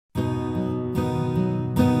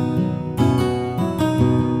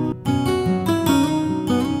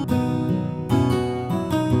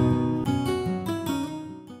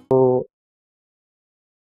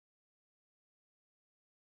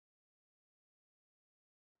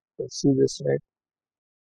Let's see this, right?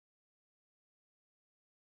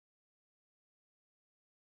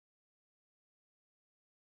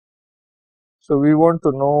 So we want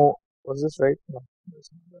to know, was this right? No, that's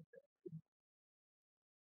not right.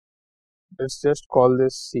 Let's just call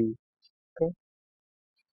this C, okay?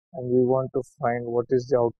 And we want to find what is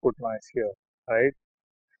the output noise here, right?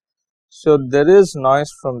 So there is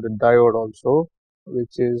noise from the diode also,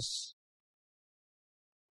 which is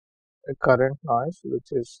a current noise,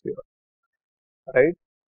 which is here, right?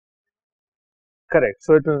 Correct.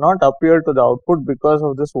 So it will not appear to the output because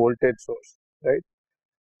of this voltage source, right?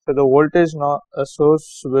 So the voltage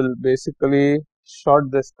source will basically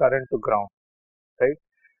short this current to ground, right?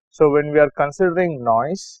 So when we are considering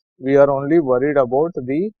noise, we are only worried about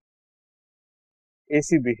the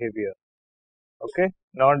AC behavior, okay,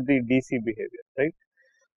 not the DC behavior, right?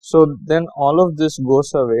 So then all of this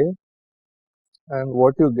goes away, and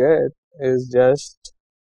what you get is just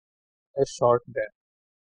a short there,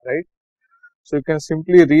 right? So you can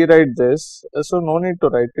simply rewrite this. So no need to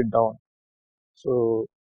write it down. So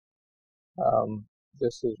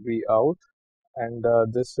this is V out, and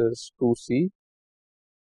this is 2C,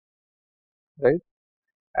 right?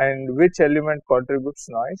 And which element contributes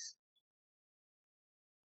noise?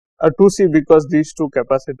 2C, because these two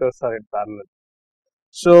capacitors are in parallel.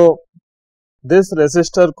 So this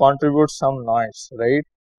resistor contributes some noise, right?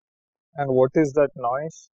 And what is that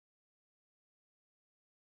noise?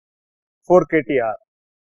 4 kTr,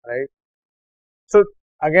 right? So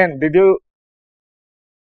again, did you?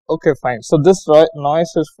 Okay, fine. So this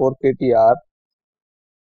noise is 4 kTr,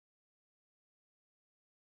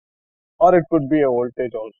 or it could be a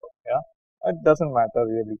voltage also. Yeah, it doesn't matter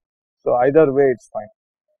really. So either way, it's fine.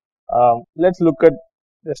 Let's look at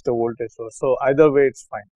just a voltage source. So either way, it's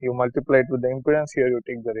fine. You multiply it with the impedance. Here, you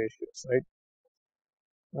take the ratios, right?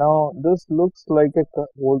 Now this looks like a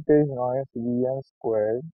voltage noise Vn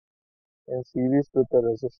squared in series with a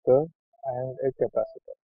resistor and a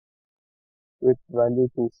capacitor with value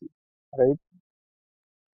 2C, right?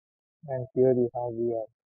 And here you have Vr.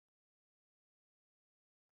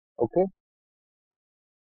 Okay,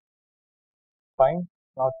 fine,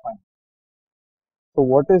 not fine. So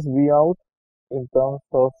what is V out in terms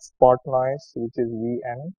of spot noise, which is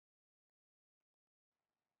Vn?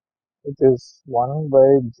 It is 1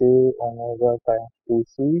 by j omega times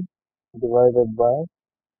 2C divided by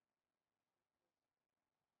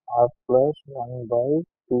R plus 1 by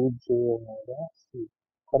 2j omega C,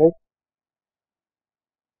 correct?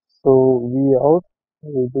 So V out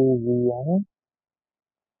will be Vn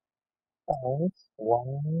times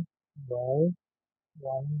 1 by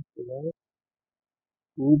 1 plus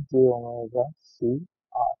 2j omega C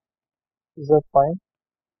R. Is that fine?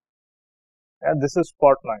 Yeah, this is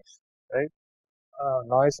spot noise, right?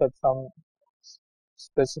 Noise at some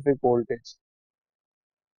specific voltage.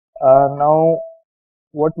 Now,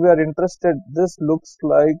 what we are interested, this looks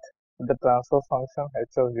like the transfer function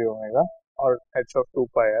h of j omega or h of 2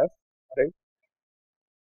 pi f, right?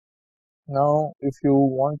 Now, if you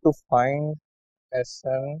want to find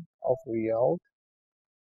Sn of V out,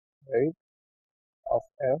 right, of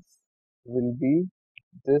f will be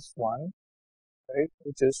this one, right,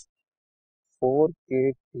 which is 4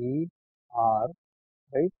 kT r,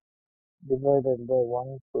 right, divided by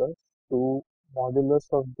 1 plus 2 modulus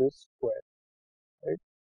of this square, right?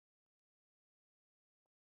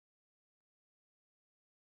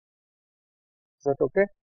 Is that okay?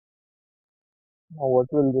 Now what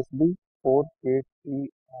will this be? 4 kT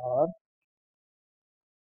r,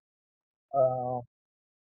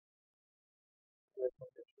 let me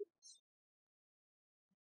just do this.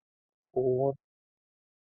 4,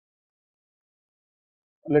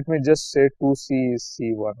 let me just say 2C is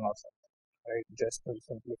C1 or something, right? Just to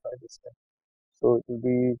simplify this thing. So it will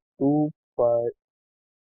be 2 pi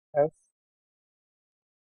f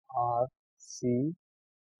r c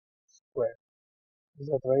square. Is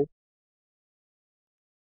that right?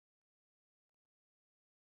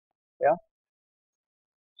 Yeah.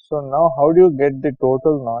 So now how do you get the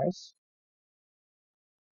total noise?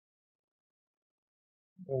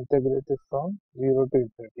 Integrated from 0 to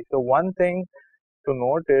infinity. So one thing to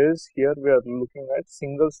note is here we are looking at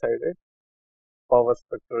single-sided power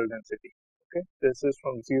spectral density. Okay, this is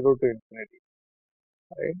from 0 to infinity,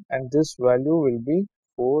 right? And this value will be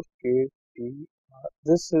 4 kT.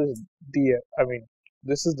 This is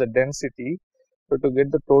this is the density. So to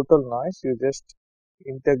get the total noise, you just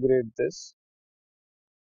integrate this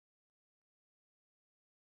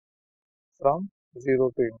from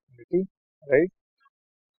 0 to infinity, right?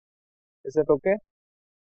 Is that okay?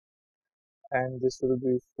 And this will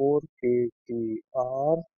be 4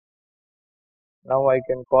 kTr Now I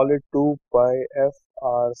can call it 2 pi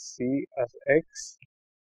FRC as x,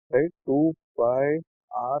 right? 2 pi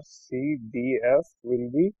RC df will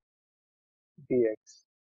be dx,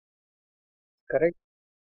 correct?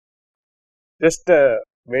 Just a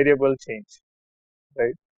variable change,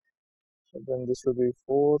 right? So then this will be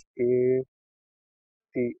 4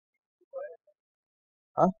 kt,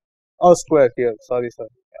 huh? Oh, square here, sorry.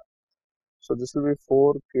 Yeah. So this will be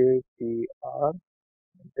 4 ktr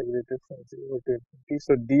integrated from 0 to infinity.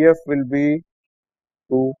 So df will be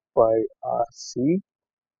 2 pi rc,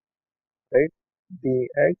 right?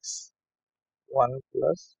 Dx 1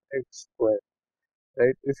 plus x square,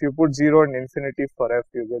 right? If you put 0 and infinity for f,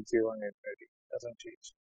 you get 0 and infinity, doesn't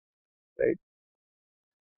change, right?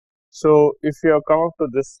 So if you have come up to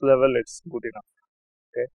this level, it's good enough,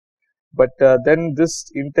 okay? But then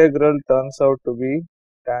this integral turns out to be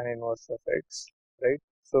tan inverse of x, right?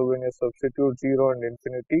 So when you substitute 0 and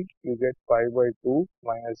infinity, you get pi by 2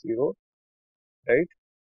 minus 0, right?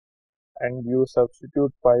 And you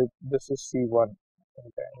substitute pi, this is C1,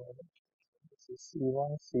 this is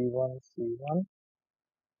C1, C1, C1.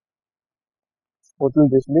 What will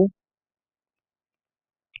this be?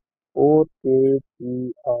 4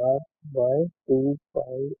 KTR by 2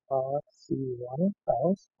 pi RC1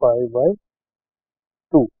 times pi by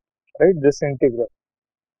 2, right? This integral.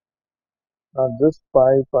 Now this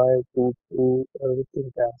pi, 2,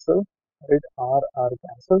 everything cancel, right? R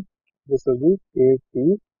cancel. This will be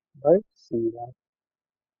KT by C1,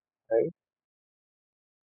 right?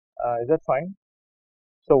 Is that fine?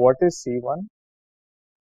 So what is C1?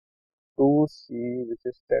 2C, which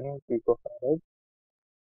is 10 picofarad,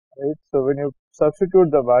 right? So when you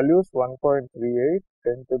substitute the values, 1.38,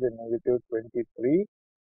 10 to the negative 23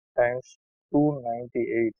 times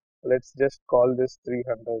 298. Let's just call this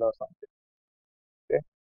 300 or something, okay,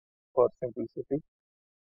 for simplicity.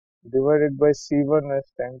 Divided by C1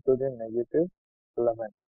 is 10 to the negative 11,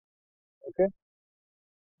 okay?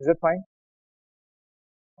 Is that fine?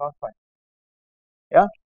 Not fine. Yeah.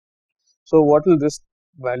 So what will this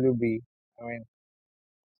value be? I mean,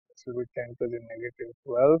 this will be 10 to the negative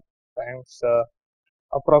 12 times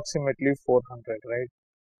approximately 400, right?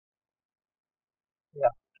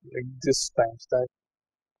 Yeah, like this times that,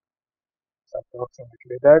 is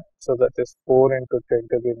approximately that. So that is 4 into 10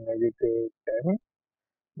 to the negative 10.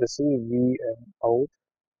 This is Vm out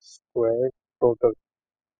squared total,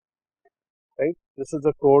 right? This is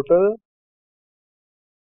the total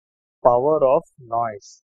power of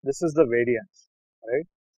noise. This is the variance, right?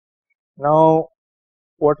 Now,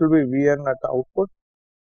 what will be Vn at output?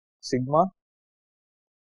 Sigma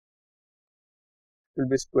will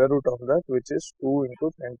be square root of that, which is 2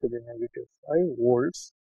 into 10 to the negative 5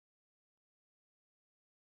 volts,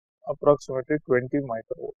 approximately 20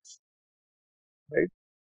 microvolts, right?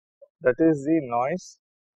 That is the noise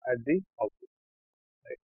at the output,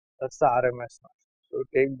 right? That's the RMS noise. So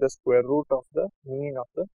take the square root of the mean of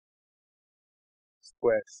the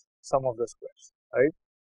squares, sum of the squares, right?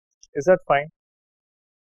 Is that fine?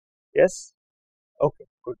 Yes? Okay,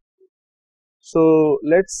 good. So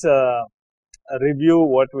let's review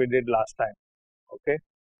what we did last time, okay?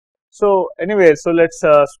 So anyway, so let's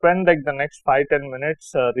spend like the next 5-10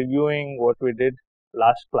 minutes reviewing what we did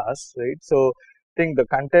last class, right? So I think the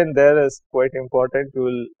content there is quite important. You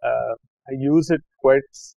will use it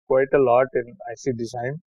quite a lot in IC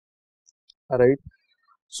design, right?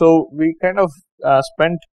 So we kind of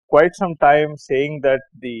spent quite some time saying that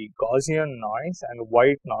the Gaussian noise and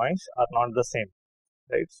white noise are not the same,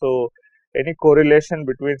 right? So any correlation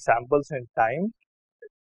between samples in time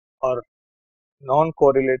or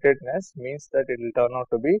non-correlatedness means that it will turn out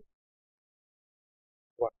to be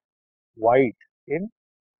what? White in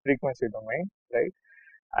frequency domain, right?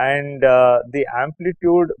 And the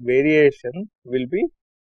amplitude variation will be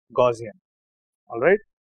Gaussian, all right?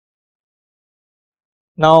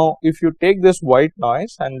 Now, if you take this white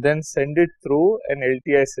noise and then send it through an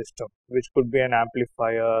LTI system, which could be an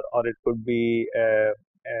amplifier or it could be a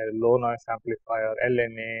low noise amplifier,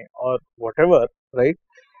 LNA or whatever, right?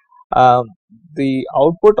 The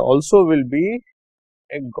output also will be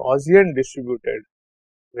a Gaussian distributed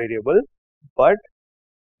variable, but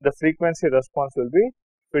the frequency response will be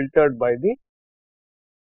filtered by the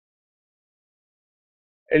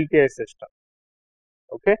LTI system,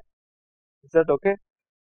 okay? Is that okay?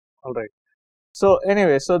 All right. So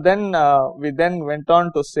anyway, so then we then went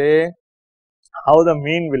on to say how the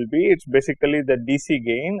mean will be. It's basically the DC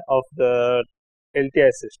gain of the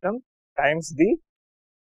LTI system times the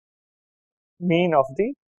mean of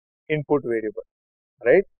the input variable,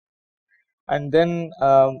 right? And then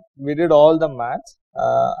we did all the maths.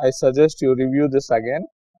 I suggest you review this again,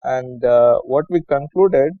 and what we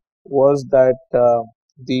concluded was that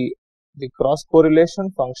the cross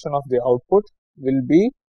correlation function of the output will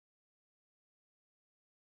be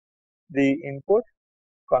the input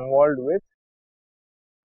convolved with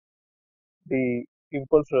the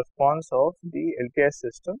impulse response of the LTI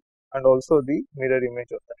system and also the mirror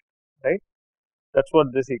image of that, right? That's what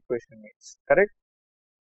this equation means, correct?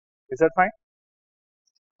 Is that fine?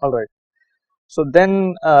 All right. So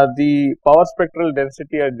then the power spectral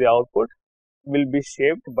density at the output will be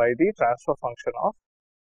shaped by the transfer function of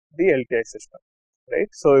the LTI system, right?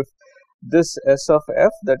 So if this S of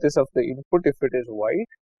f, that is of the input, if it is white,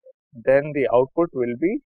 then the output will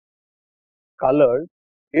be colored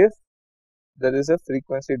if there is a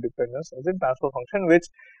frequency dependence of the transfer function, which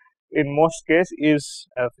in most case is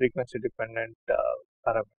a frequency dependent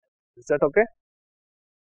parameter. Is that okay?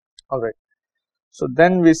 All right. So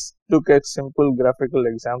then we took a simple graphical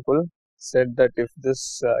example, said that if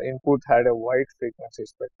this input had a white frequency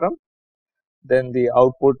spectrum, then the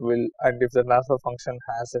output will, and if the transfer function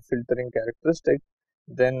has a filtering characteristic,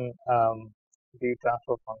 then the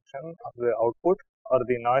transfer function of the output or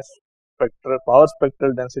the noise spectral power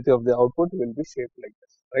spectral density of the output will be shaped like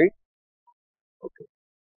this, right? Okay.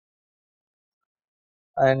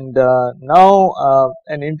 And now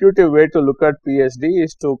an intuitive way to look at PSD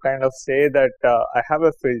is to kind of say that I have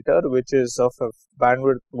a filter which is of a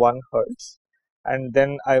bandwidth 1 Hertz, and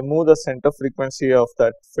then I move the center frequency of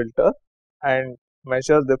that filter and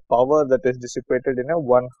measure the power that is dissipated in a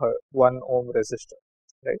 1 ohm resistor,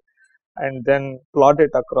 right? And then plot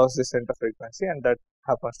it across the center frequency, and that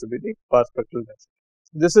happens to be the power spectral density.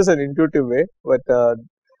 This is an intuitive way, but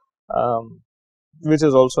which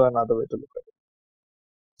is also another way to look at it.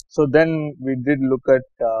 So then we did look at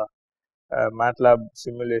MATLAB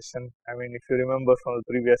simulation. I mean, if you remember from the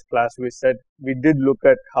previous class, we said we did look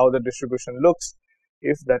at how the distribution looks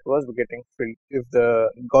if that was getting if the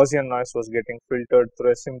Gaussian noise was getting filtered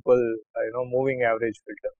through a simple, moving average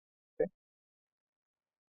filter. Okay.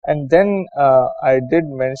 And then I did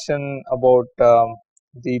mention about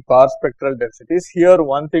the power spectral densities. Here,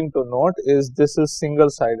 one thing to note is this is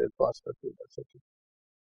single-sided power spectral density.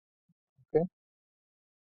 Okay.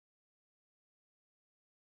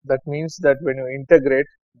 That means that when you integrate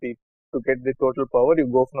to get the total power, you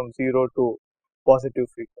go from 0 to positive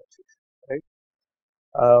frequencies, right?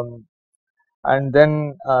 And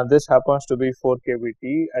then this happens to be 4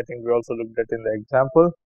 kBT. I think we also looked at in the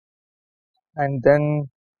example. And then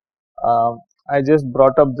I just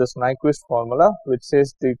brought up this Nyquist formula, which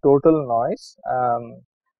says the total noise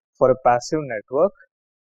for a passive network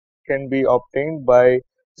can be obtained by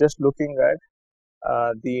just looking at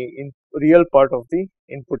the real part of the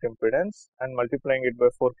input impedance and multiplying it by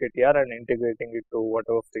 4 KTR and integrating it to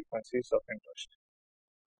whatever frequencies of interest.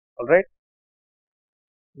 All right,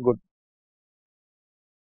 good.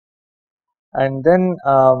 And then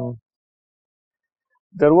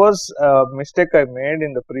there was a mistake I made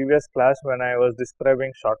in the previous class when I was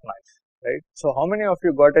describing short noise, right? So how many of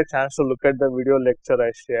you got a chance to look at the video lecture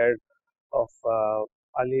I shared of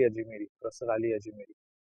Ali Ajmeri, Professor Ali Ajmeri?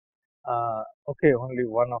 Okay, only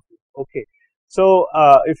one of you. Okay, so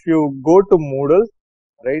if you go to Moodle,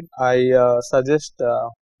 right, I suggest the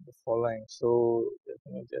following. So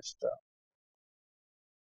let me just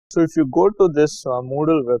so if you go to this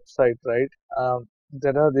Moodle website, right,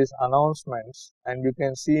 there are these announcements, and you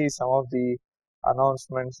can see some of the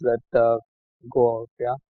announcements that go out.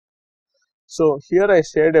 Yeah. So here I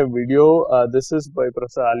shared a video. This is by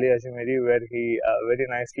Professor Ali Ajmeri, where he very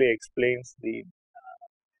nicely explains the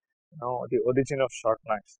the origin of short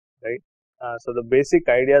noise, right? So the basic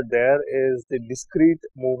idea there is the discrete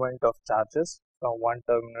movement of charges from one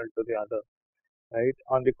terminal to the other, right?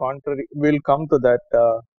 On the contrary, we'll come to that.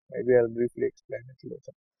 Maybe I'll briefly explain it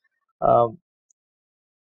later.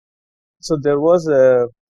 So there was a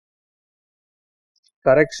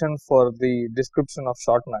correction for the description of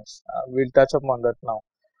short noise. We'll touch upon that now.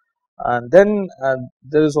 And then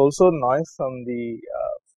there is also noise from the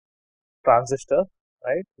transistor,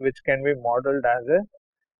 right, which can be modeled as a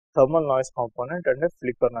thermal noise component and a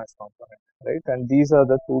flicker noise component, right? And these are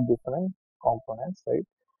the two different components, right?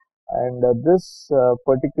 And this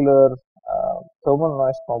particular thermal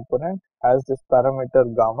noise component has this parameter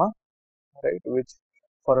gamma, right, which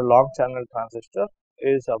for a long channel transistor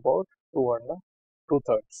is about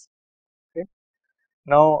 2/3. Okay.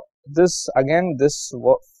 Now this again, this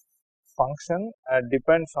function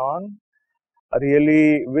depends on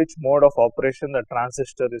really which mode of operation the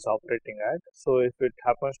transistor is operating at. So if it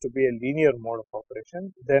happens to be a linear mode of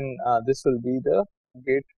operation, then this will be the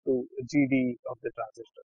gate to GD of the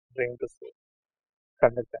transistor, drain to source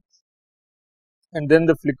conductance. and then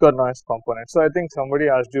the flicker noise component. So I think somebody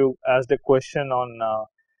asked a question on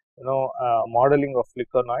modeling of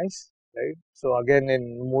flicker noise, right? So again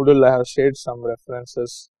in Moodle I have shared some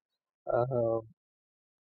references uh,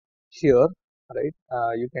 here, right?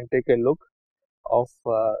 You can take a look of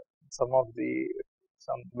some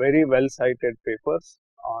very well cited papers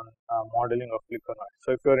on modeling of flicker noise.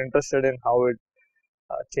 So if you are interested in how it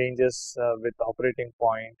changes with operating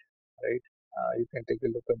point, right? You can take a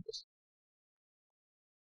look at this.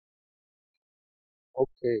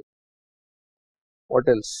 Okay, what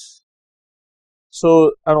else?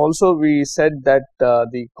 So, and also we said that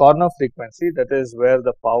the corner frequency, that is where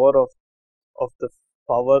the power of the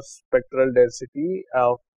power spectral density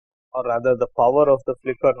or rather the power of the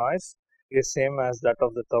flicker noise is same as that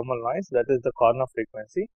of the thermal noise, that is the corner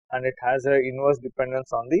frequency, and it has a inverse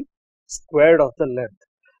dependence on the squared of the length.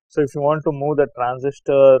 So, if you want to move the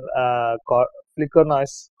transistor flicker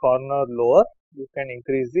noise corner lower, you can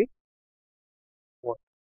increase the what?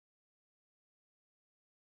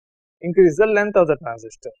 Increase the length of the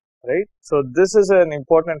transistor, right? So, this is an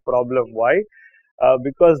important problem. Why?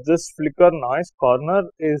 Because this flicker noise corner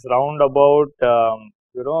is round about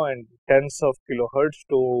in tens of kilohertz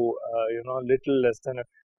to little less than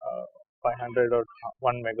 500 or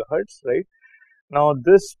 1 megahertz, right? Now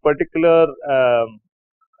this particular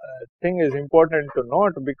thing is important to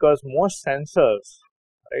note because most sensors,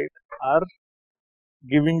 right, are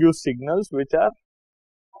giving you signals which are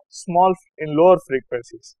small in lower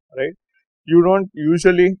frequencies, right? You don't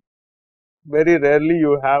usually, very rarely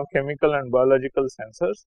you have chemical and biological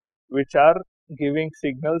sensors which are giving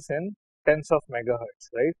signals in tens of megahertz,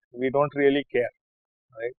 right? We don't really care,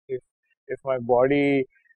 right? If my body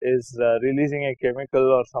is releasing a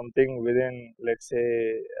chemical or something within, let's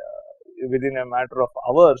say, within a matter of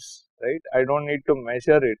hours, right? I don't need to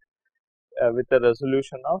measure it with a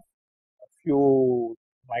resolution of a few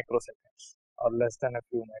microseconds or less than a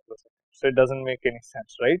few microseconds. So it doesn't make any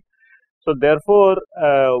sense, right? So therefore,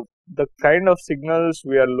 the kind of signals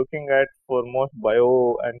we are looking at for most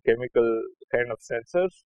bio and chemical kind of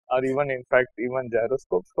sensors, or even in fact even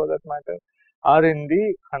gyroscopes for that matter, are in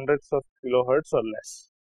the hundreds of kilohertz or less.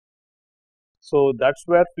 So that's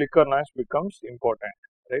where flicker noise becomes important,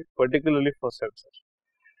 right? Particularly for sensors.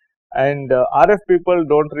 And RF people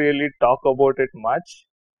don't really talk about it much,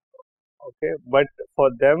 okay? But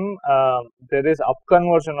for them, there is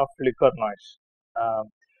upconversion of flicker noise,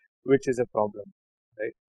 which is a problem,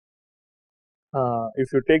 right?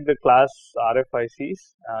 If you take the class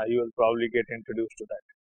RFICs, you will probably get introduced to that.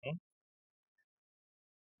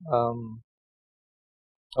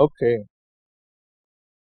 Okay.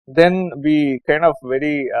 Then we kind of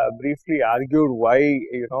very briefly argued why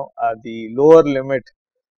the lower limit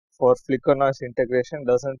for flicker noise integration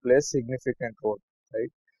doesn't play a significant role, right?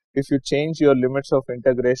 If you change your limits of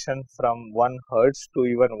integration from 1 hertz to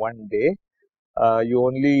even 1 day, you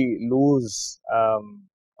only lose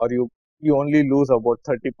or you only lose about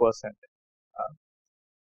 30%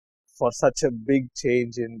 for such a big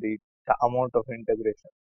change in the amount of integration,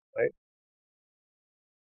 right?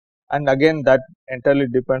 And again, that entirely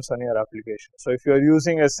depends on your application. So if you are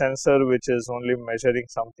using a sensor which is only measuring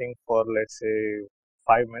something for, let's say,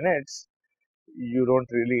 5 minutes, you don't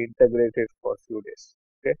really integrate it for a few days,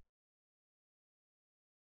 okay?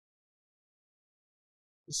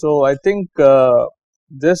 So I think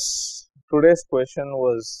this today's question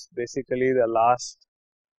was basically the last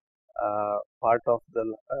part of the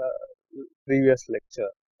previous lecture,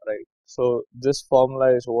 right? So this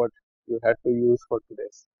formula is what you had to use for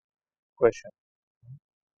today's question.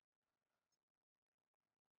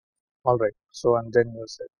 All right. So and then you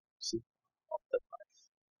said C of the noise.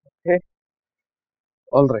 Okay.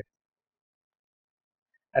 All right.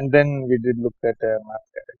 And then we did look at a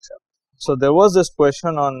math example. So there was this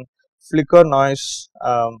question on flicker noise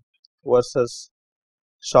versus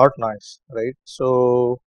short noise, right?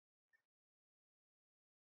 So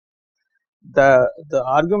the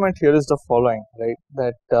argument here is the following, right?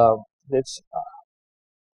 That it's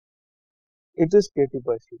it is KT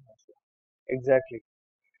by C. Exactly.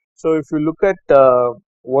 So if you look at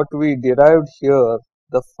what we derived here,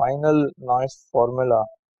 the final noise formula,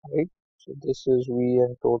 right? So this is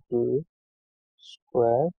Vn total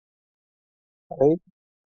square, right?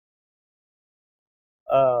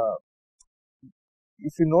 Uh,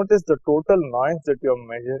 if you notice the total noise that you are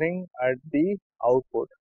measuring at the output,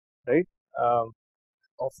 right,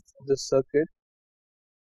 of this circuit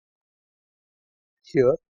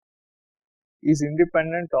here is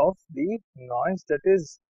independent of the noise that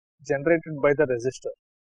is generated by the resistor.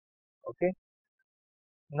 Okay.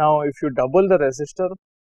 Now, if you double the resistor,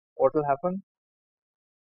 what will happen?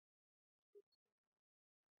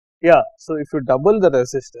 Yeah, so if you double the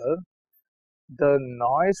resistor, the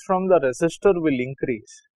noise from the resistor will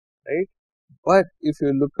increase, right? But if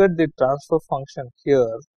you look at the transfer function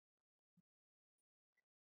here,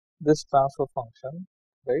 this transfer function,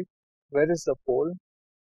 right? Where is the pole?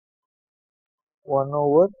 1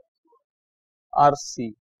 over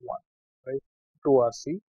RC1, right? 2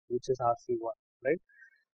 RC, which is RC1, right?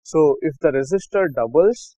 So if the resistor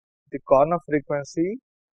doubles, the corner frequency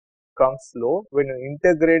comes low. When you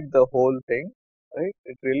integrate the whole thing, right,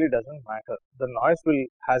 it really doesn't matter. The noise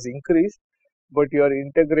has increased, but your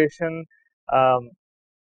integration um,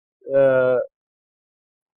 uh,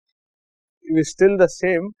 is still the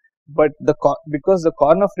same, but because the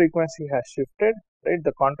corner frequency has shifted, right,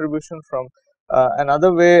 the contribution from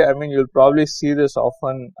another way, I mean, you'll probably see this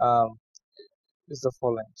often, is the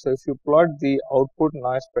following. So if you plot the output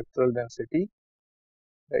noise spectral density,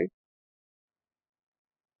 right,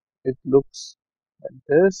 it looks like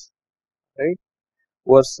this, right,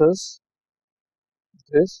 versus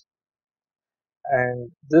this,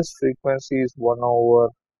 and this frequency is 1 over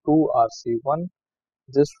 2 RC1,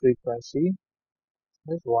 this frequency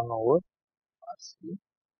is 1 over RC1.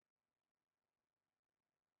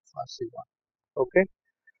 Okay.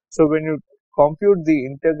 So when you compute the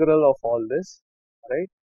integral of all this, right,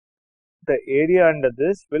 the area under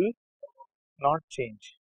this will not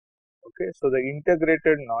change. Okay. So the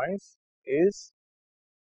integrated noise is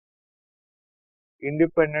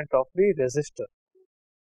independent of the resistor.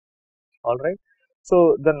 All right.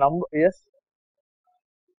 So the number, yes.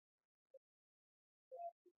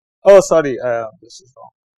 Oh, sorry. This is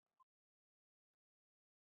wrong.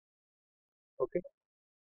 Okay.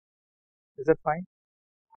 Is that fine?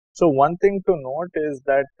 So one thing to note is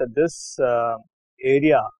that this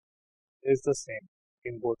area is the same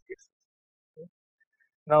in both cases. Okay.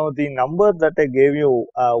 Now the number that I gave you,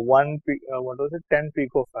 what was it, 10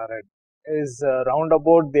 picofarad, is round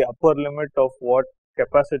about the upper limit of what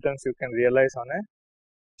capacitance you can realize on a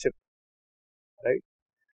chip, right?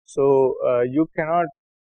 So you cannot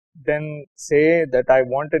then say that I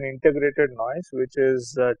want an integrated noise which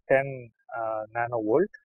is 10 nanovolt,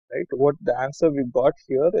 right? What the answer we got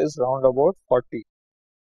here is round about 20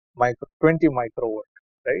 microvolt,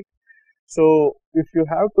 right? So if you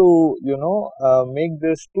have to, make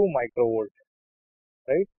this 2 microvolt,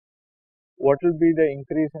 right? What will be the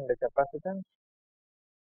increase in the capacitance?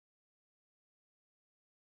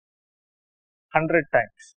 100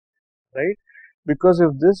 times, right? Because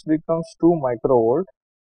if this becomes 2 microvolt,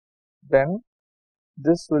 then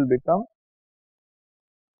this will become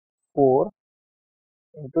 4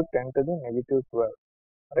 into 10 to the negative 12,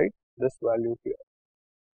 right? This value here.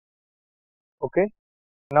 Okay.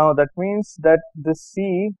 Now that means that the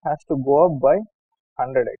C has to go up by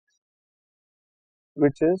 100x,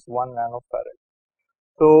 which is 1 nanofarad.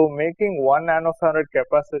 So making 1 nanofarad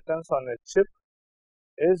capacitance on a chip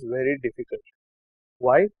is very difficult.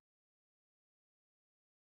 Why?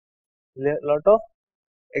 Lot of,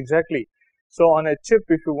 exactly. So on a chip,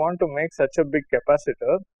 if you want to make such a big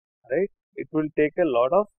capacitor, right, it will take a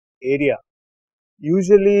lot of area.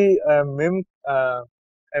 Usually a MIM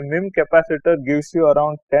capacitor gives you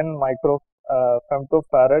around 10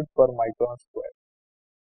 femtofarad per micron square.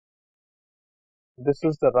 This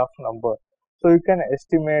is the rough number. So you can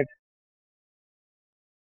estimate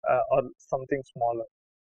or something smaller,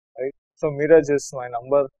 right? So Miraj is my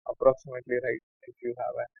number approximately right if you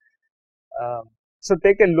have a. So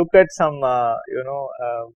take a look at some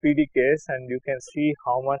PDKs and you can see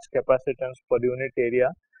how much capacitance per unit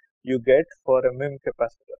area you get for a MIM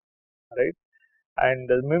capacitor, right? And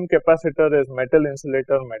the MIM capacitor is metal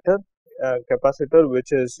insulator capacitor,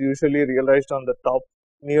 which is usually realized on the top,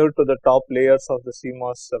 near to the top layers of the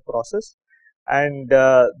CMOS process, and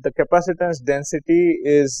the capacitance density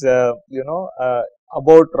is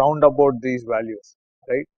about round about these values,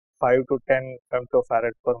 right? 5 to 10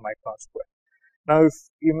 femtofarad per micron square. Now if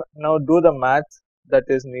you now do the math that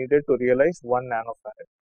is needed to realize 1 nanofarad,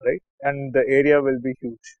 right, and the area will be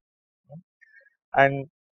huge, and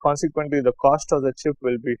consequently the cost of the chip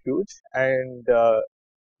will be huge, and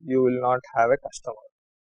you will not have a customer,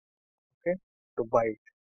 okay, to buy it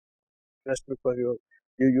just because you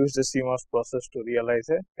use the CMOS process to realize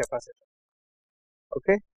a capacitor.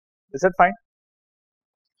 Okay, is that fine?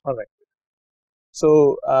 All right.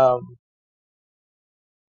 So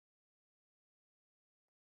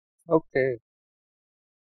okay,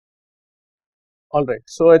 all right.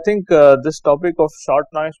 So I think this topic of short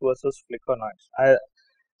noise versus flicker noise.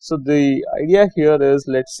 So the idea here is,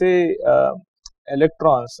 let's say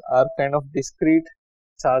electrons are kind of discrete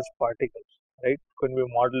charged particles, right? Can be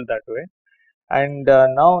modeled that way. And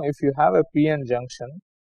now if you have a PN junction,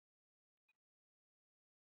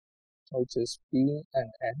 which is P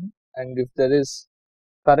and N, and if there is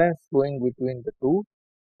current flowing between the two,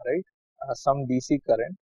 right, some DC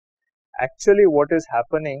current, actually what is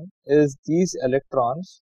happening is these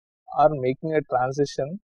electrons are making a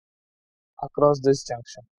transition across this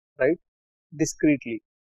junction, right, discretely.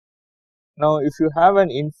 Now, if you have an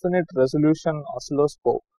infinite resolution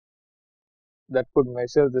oscilloscope that could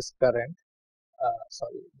measure this current,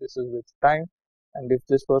 this is with time, and if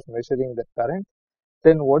this was measuring the current,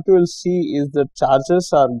 then what you will see is the charges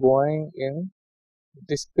are going in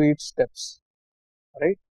discrete steps,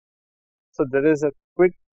 right. So, there is a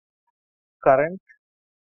quick current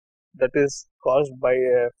that is caused by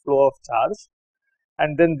a flow of charge,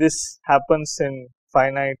 and then this happens in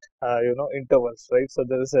finite intervals, right. So,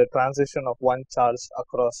 there is a transition of one charge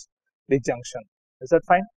across the junction. Is that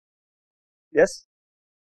fine? Yes.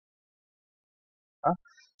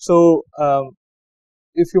 So,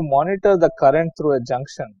 if you monitor the current through a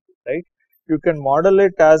junction, right, you can model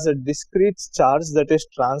it as a discrete charge that is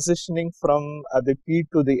transitioning from the P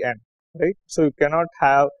to the N, right. So, you cannot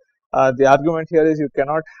have the argument here is you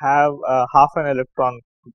cannot have half an electron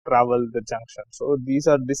travel the junction. So, these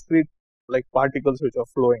are discrete like particles which are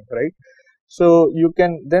flowing, right. So, you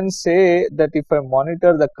can then say that if I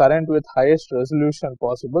monitor the current with highest resolution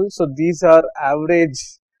possible, so these are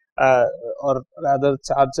average uh, or rather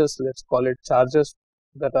charges, let us call it charges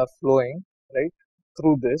that are flowing, right,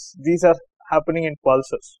 through this. These are happening in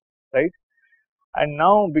pulses, right. And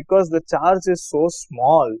now because the charge is so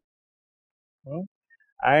small,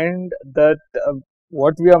 and that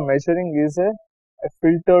what we are measuring is a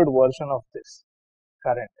filtered version of this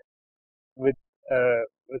current with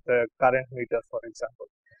with a current meter, for example,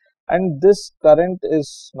 and this current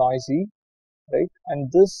is noisy, right,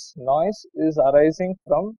 and this noise is arising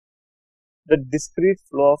from the discrete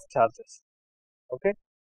flow of charges. Okay,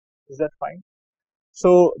 is that fine?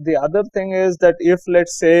 So, the other thing is that if let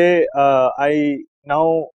us say I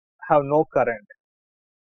now have no current,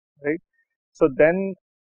 right. So, then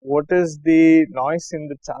what is the noise in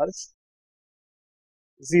the charge?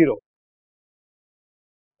 0,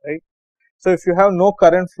 right. So, if you have no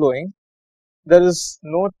current flowing, there is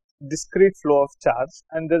no discrete flow of charge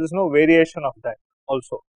and there is no variation of that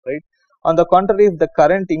also, right. On the contrary, if the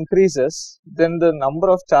current increases, then the number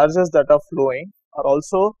of charges that are flowing are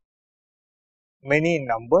also many in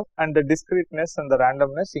number and the discreteness and the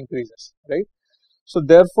randomness increases, right. So,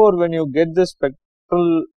 therefore, when you get the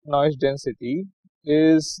spectral noise density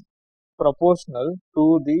is proportional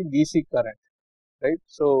to the DC current, right.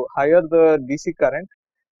 So, higher the DC current,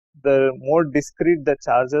 the more discrete the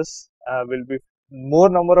charges will be, more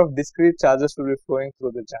number of discrete charges will be flowing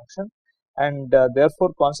through the junction, and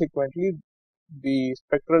therefore, consequently the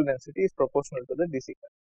spectral density is proportional to the DC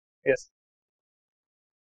current. Yes.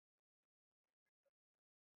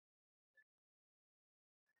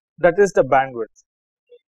 That is the bandwidth.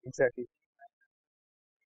 Exactly.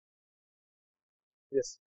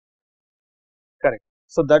 Yes. Correct.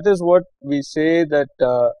 So, that is what we say that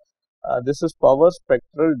this is power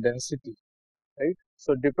spectral density, right.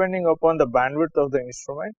 So, depending upon the bandwidth of the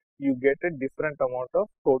instrument, you get a different amount of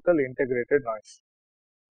total integrated noise.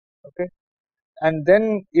 Okay. And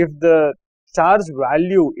then if the charge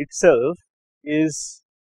value itself is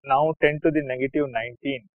now 10 to the negative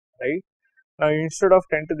 19, right. Now, instead of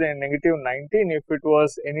 10 to the negative 19, if it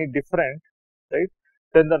was any different, right,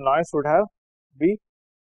 then the noise would have be,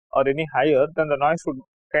 or any higher, then the noise would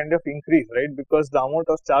kind of increase, right, because the amount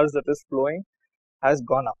of charge that is flowing has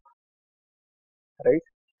gone up, right.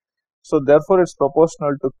 So, therefore, it is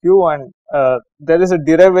proportional to Q, and there is a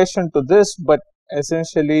derivation to this, but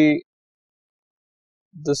essentially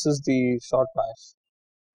this is the short noise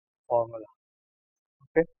formula.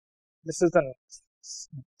 Okay, this is the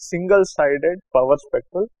single sided power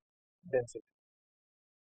spectral density.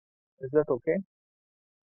 Is that okay?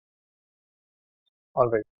 All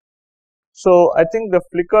right. So, I think the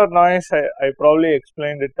flicker noise, I probably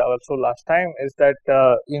explained it also last time, is that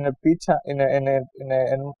in a P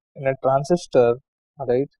in a transistor,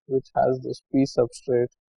 right, which has this P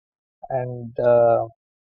substrate and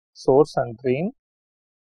source and drain,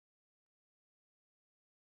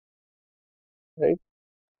 right.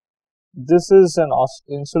 This is an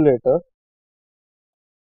insulator,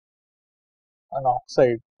 an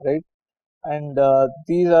oxide, right, and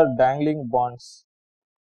these are dangling bonds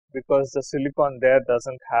because the silicon there does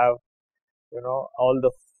not have all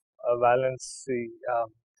the valency,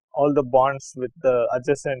 all the bonds with the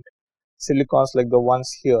adjacent silicons like the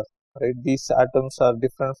ones here, right. These atoms are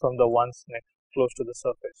different from the ones next close to the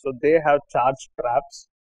surface. So, they have charge traps,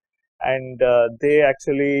 and they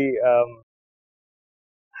actually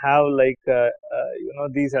have like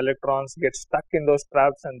these electrons get stuck in those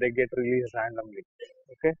traps and they get released randomly.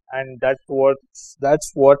 Okay, and that's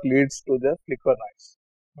what leads to the flicker noise.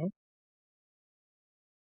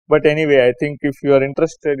 But anyway, I think if you are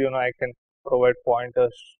interested, I can provide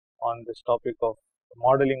pointers on this topic of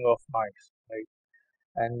modeling of noise, right?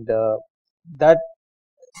 And that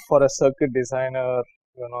for a circuit designer,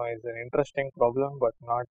 is an interesting problem, but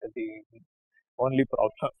not the only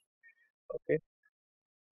problem. Okay,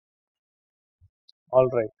 all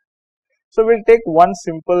right. So we'll take one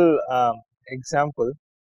simple example.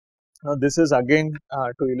 Now this is again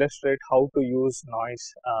to illustrate how to use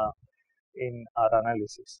noise in our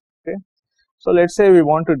analysis. Okay. So let's say we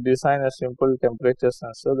want to design a simple temperature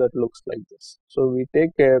sensor that looks like this. So we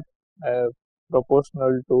take a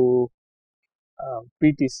proportional to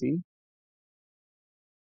PTC.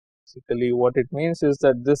 Basically, what it means is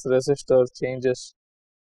that this resistor changes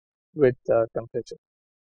with temperature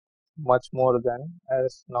much more than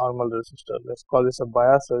as normal resistor. Let's call this a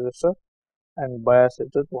bias resistor and bias it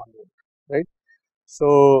with 1 volt, right?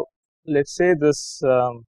 So let's say this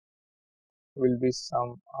will be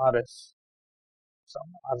some RS, some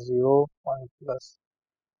R0 1 plus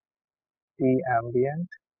T ambient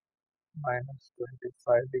minus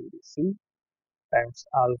 25° C times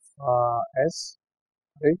alpha S,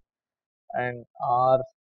 right? And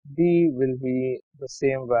RD will be the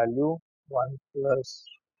same value 1 plus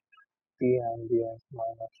T ambient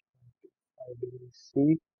minus 25°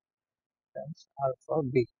 C times alpha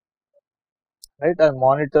B, right? I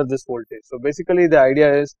monitor this voltage. So basically the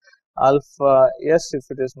idea is alpha S, if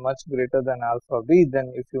it is much greater than alpha B,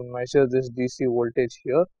 then if you measure this DC voltage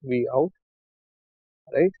here, V out,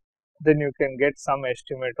 right, then you can get some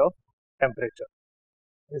estimate of temperature.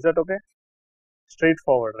 Is that okay?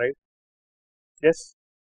 Straightforward, right? Yes.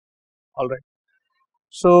 All right.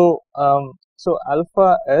 So so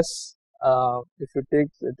alpha S, if you take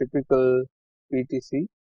the typical PTC,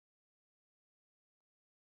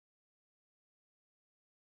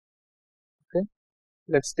 okay,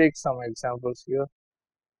 let's take some examples here,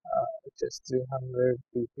 which is 300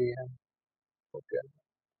 ppm. Okay.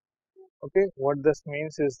 Okay, what this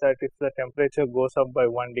means is that if the temperature goes up by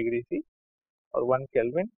 1° C or 1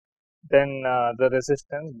 Kelvin, then the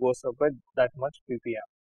resistance goes up by that much ppm,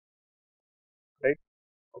 right?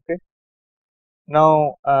 Okay.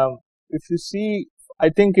 Now, if you see, I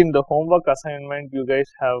think in the homework assignment you guys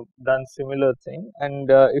have done similar thing, and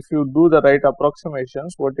if you do the right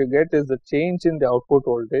approximations, what you get is the change in the output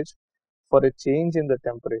voltage for a change in the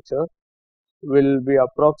temperature will be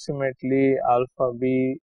approximately alpha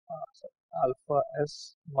B, alpha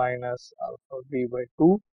S minus alpha B by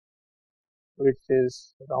 2, which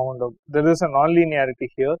is round up. There is a non-linearity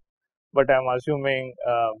here, but I am assuming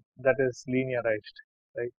that is linearized,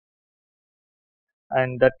 right?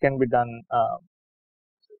 And that can be done.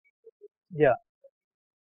 Yeah,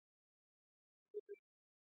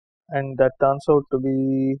 and that turns out to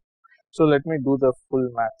be, so let me do the full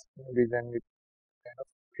math, maybe then it kind of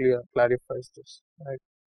clarifies this, right?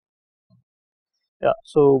 Yeah,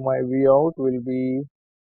 so my V out will be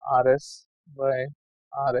RS by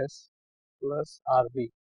RS plus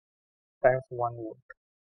RB times 1 volt,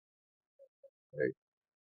 right?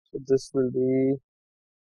 So this will be,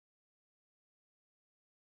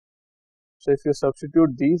 so if you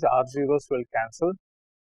substitute these, R zeros will cancel,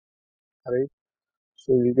 right?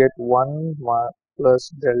 So you get 1 plus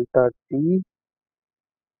delta T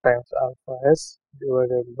times alpha S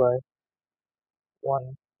divided by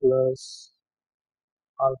 1 plus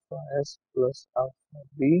alpha S plus alpha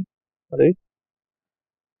B, right?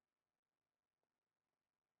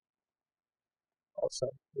 Oh,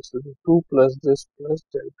 sorry, this will be 2 plus this plus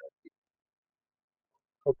delta T.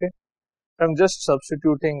 Okay, I'm just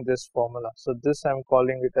substituting this formula. So this I'm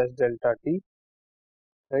calling it as delta T,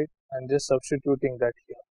 right? I'm just substituting that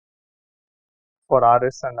here for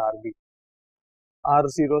RS and RB. R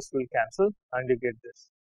zeros will cancel and you get this.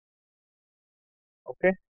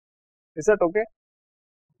 Okay, is that okay?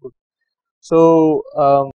 Good. So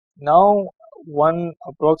now one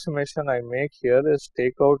approximation I make here is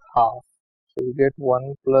take out half. So you get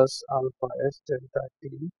 1 plus alpha S delta T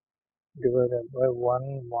divided by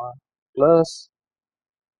 1 plus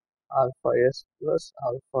alpha S plus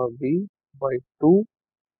alpha B by 2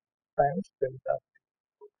 times delta.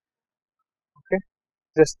 Okay,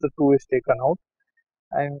 just the 2 is taken out,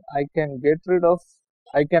 and I can get rid of,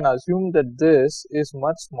 I can assume that this is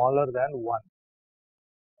much smaller than 1.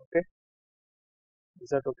 Okay, is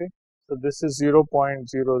that okay? So this is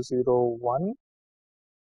 0.001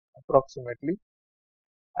 approximately,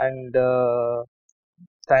 and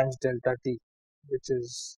times delta T, which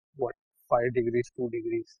is what, 5 degrees, 2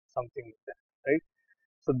 degrees, something like that, right?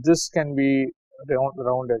 So this can be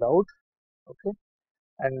rounded out, okay,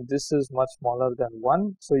 and this is much smaller than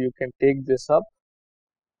 1, so you can take this up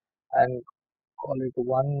and call it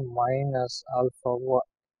 1 minus alpha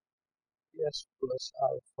s plus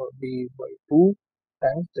alpha b by 2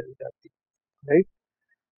 times delta t, right?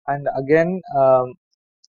 And again,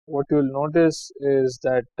 what you will notice is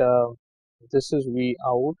that this is V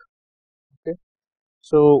out, okay.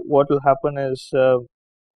 So what will happen is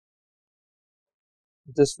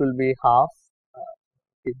this will be half,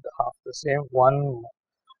 keep the half the same, 1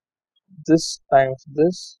 this times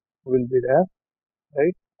this will be there,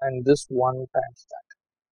 right, and this 1 times that,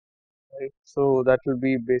 right. So that will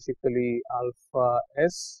be basically alpha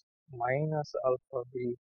s minus alpha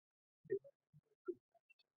b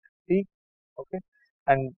t, okay,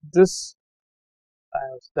 and this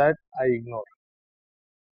times that I ignore,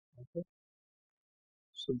 okay.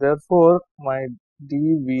 So therefore my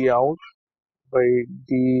dV out by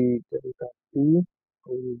d delta t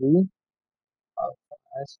will be alpha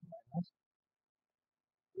s minus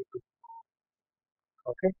v2,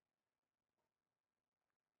 okay.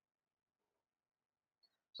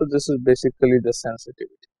 So this is basically the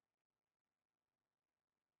sensitivity,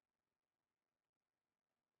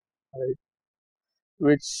 right,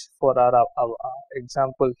 which for our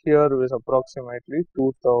example here is approximately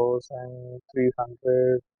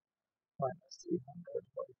 2300 minus 300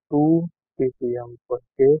 by 2 ppm per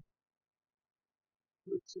K,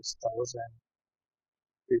 which is 1000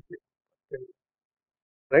 ppm per K,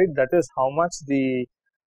 right. That is how much the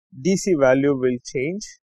DC value will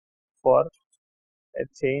change for a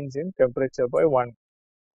change in temperature by 1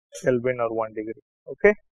 Kelvin or 1 degree,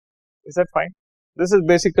 okay. Is that fine? This is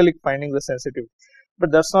basically finding the sensitivity,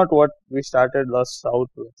 but that's not what we started last out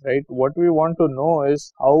with, right? What we want to know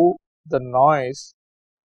is how the noise,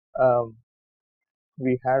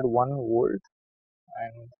 we had 1 volt,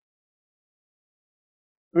 and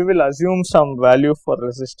we will assume some value for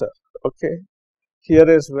resistor, okay. Here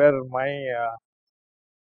is where my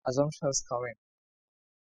assumptions come in.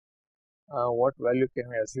 What value can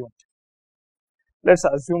we assume? Let's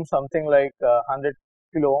assume something like 100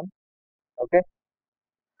 kilo ohm, okay.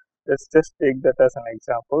 Let's just take that as an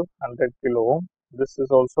example, 100 kilo ohm. This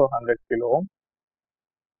is also 100 kilo ohm,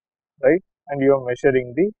 right, and you are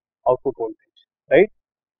measuring the output voltage, right?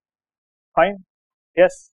 Fine.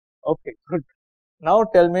 Yes. Okay, good. Now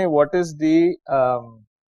tell me what is the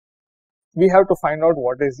we have to find out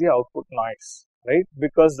what is the output noise, right,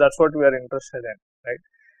 because that's what we are interested in, right?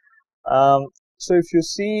 So if you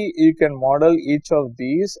see, you can model each of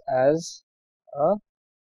these as a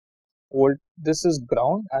volt. This is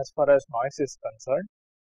ground as far as noise is concerned,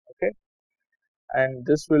 okay, and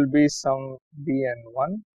this will be some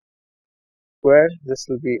Bn1 squared. This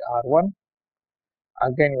will be R1.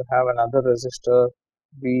 Again, you have another resistor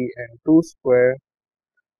Bn2 squared.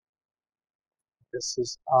 This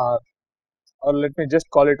is R, or let me just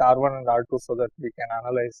call it R1 and R2 so that we can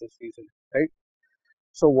analyze this easily, right?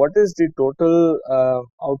 So what is the total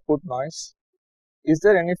output noise? Is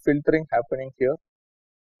there any filtering happening here?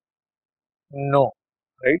 No,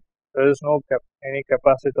 right? There is no any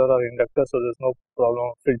capacitor or inductor, so there is no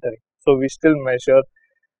problem of filtering. So we still measure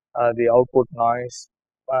the output noise,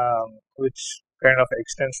 which kind of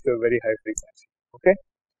extends to a very high frequency, okay.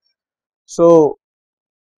 So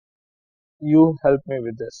you help me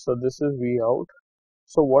with this. So this is V out.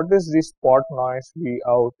 So what is the spot noise V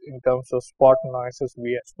out in terms of spot noise is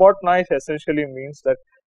V? Spot noise essentially means that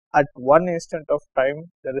at one instant of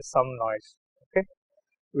time there is some noise, okay,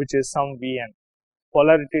 which is some Vn.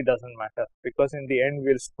 Polarity doesn't matter because in the end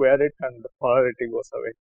we'll square it and the polarity goes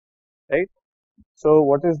away, right? So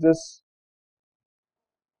what is this?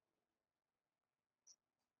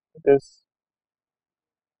 It is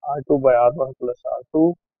R2 by R1 plus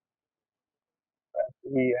R2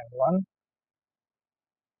 Vn1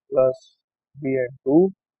 plus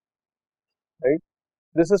Vn2, right?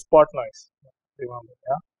 This is spot noise, remember,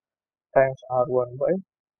 yeah, times R1 by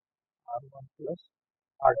R1 plus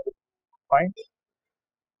R2, fine,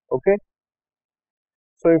 okay.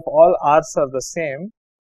 So if all R's are the same,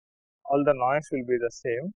 all the noise will be the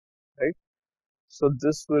same, right? So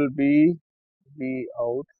this will be V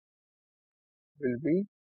out will be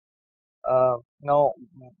now,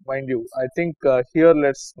 mind you, I think here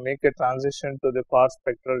let's make a transition to the far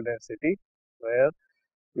spectral density, where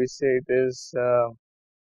we say it is,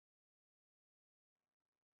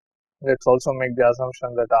 let's also make the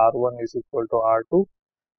assumption that R1 is equal to R2,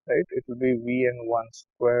 right? It will be Vn1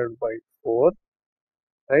 squared by 4,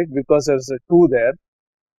 right? Because there's a 2 there,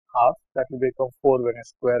 half, that will become 4 when you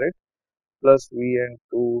square it. plus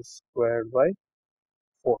Vn2 squared by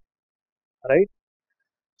 4, right?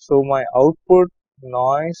 So my output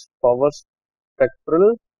noise power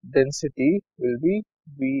spectral density will be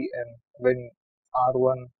Vn when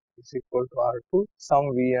R1 is equal to R2 sum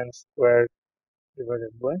Vn squared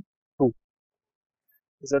divided by 2.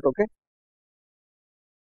 Is that okay?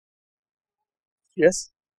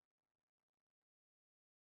 Yes.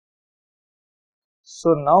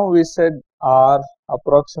 So now we said R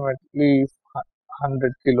approximately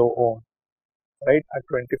 100 kilo ohm, right, at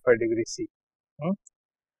 25° C. Hmm?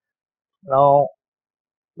 Now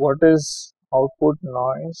what is output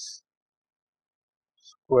noise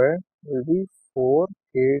square will be 4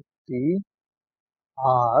 kT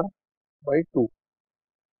R by 2.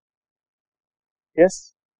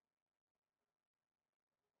 Yes,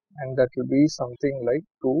 and that will be something like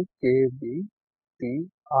 2 kBT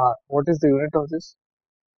R. What is the unit of this?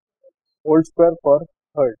 Volt square per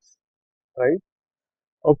hertz, right?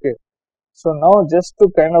 Okay. So now just to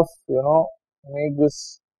kind of make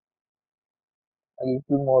this a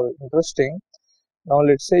little more interesting. Now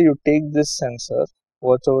let's say you take this sensor,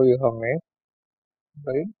 whatever you have made,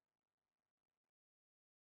 right,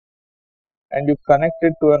 and you connect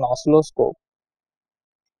it to an oscilloscope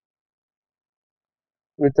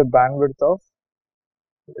with a bandwidth of,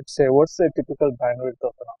 let's say, what's the typical bandwidth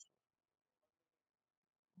of an oscilloscope?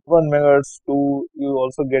 1 megahertz, 2, you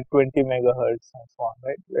also get 20 megahertz and so on,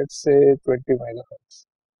 right? Let's say 20 megahertz,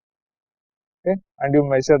 okay, and you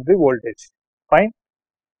measure the voltage, fine,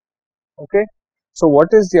 okay. So what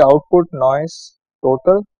is the output noise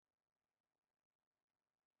total?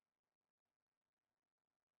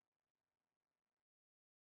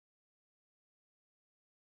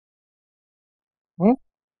 Hmm?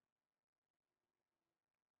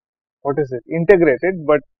 What is it? Integrated,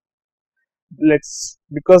 but let's,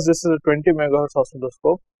 because this is a 20 megahertz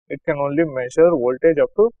oscilloscope, it can only measure voltage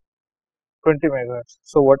up to 20 megahertz.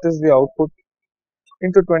 So what is the output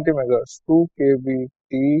into 20 megahertz? 2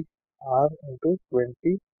 kBT R into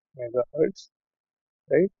 20 megahertz,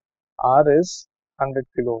 right? R is 100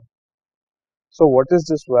 kilo. So what is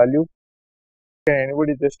this value? Can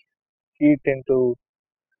anybody just key it into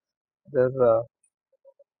their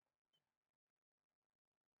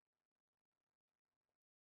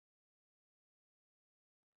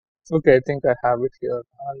okay, I think I have it here.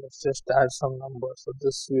 Let's just add some numbers. So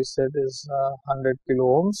this we said is 100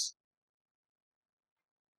 kilo ohms.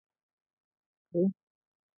 Okay.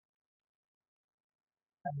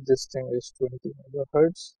 And this thing is 20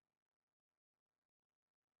 megahertz.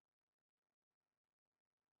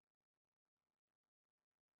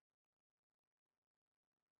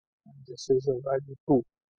 And this is a value 2,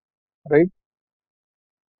 right?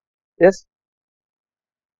 Yes.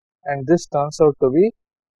 And this turns out to be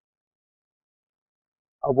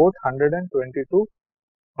about 122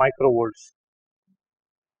 microvolts.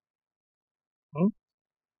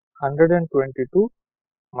 122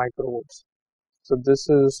 microvolts. So this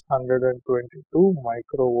is 122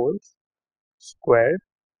 microvolts squared,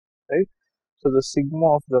 right? So the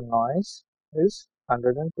sigma of the noise is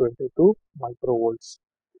 122 microvolts.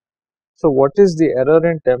 So what is the error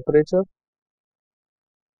in temperature?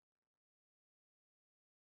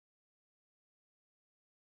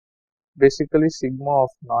 Basically sigma of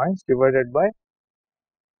noise divided by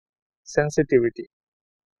sensitivity,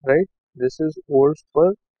 right? This is volts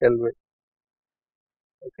per Kelvin,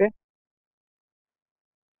 okay?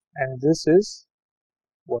 And this is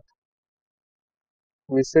what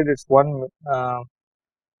we said, it's 0.122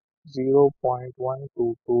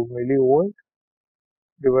 millivolt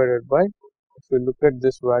divided by, if you look at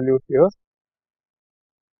this value here,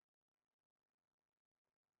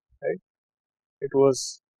 right, it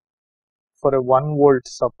was for a 1 volt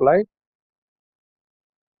supply.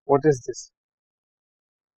 What is this?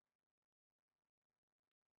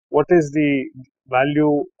 What is the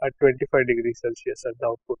value at 25 degrees Celsius at the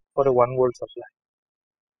output for a 1 volt supply?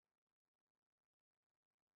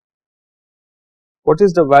 What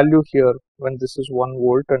is the value here when this is 1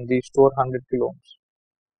 volt and these two are 100 kilo ohms?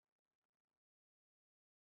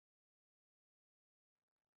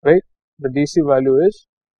 Right? The DC value is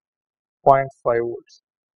 0.5 volts.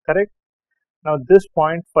 Correct? Now this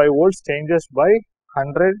 0.5 volts changes by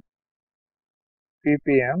 100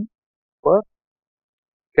 ppm per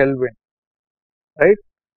Kelvin. Right?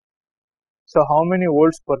 So how many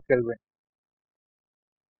volts per Kelvin?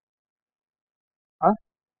 Huh?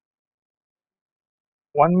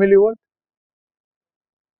 1 millivolt?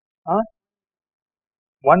 Huh?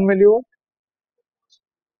 1 millivolt?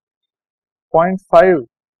 0.5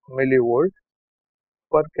 millivolt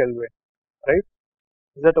per Kelvin. Right?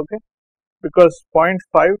 Is that okay? because zero point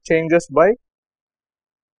 0.5 changes by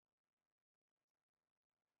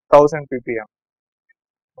 1000 ppm.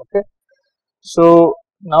 Okay, so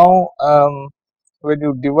now when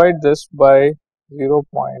you divide this by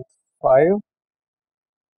 0.5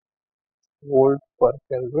 volt per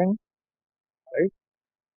Kelvin, right?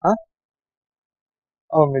 Huh?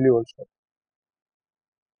 Oh, millivolts.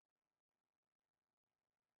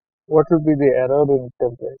 What will be the error in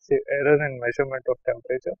temperature? Error in measurement of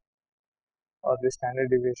temperature or the standard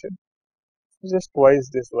deviation? Just twice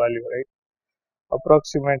this value, right?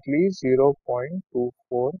 Approximately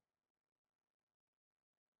 0.24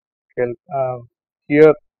 Kelvin.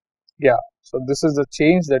 Here, yeah. So this is the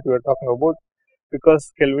change that we are talking about,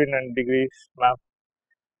 because Kelvin and degrees map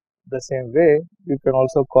the same way. You can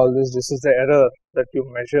also call this is the error that you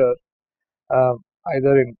measure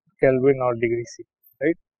either in Kelvin or degree C,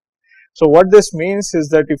 right? So what this means is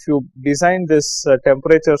that if you design this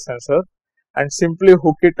temperature sensor and simply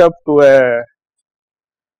hook it up to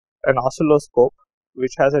an oscilloscope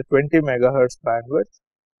which has a 20 megahertz bandwidth,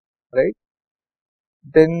 right?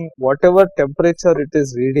 Then whatever temperature it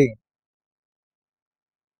is reading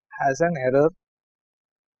has an error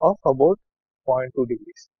of about 0.2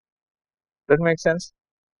 degrees. That makes sense,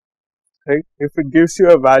 right? If it gives you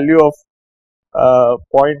a value of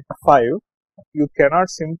 0.5, you cannot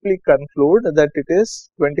simply conclude that it is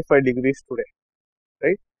 25 degrees today,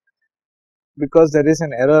 right? Because there is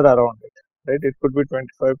an error around it, right? It could be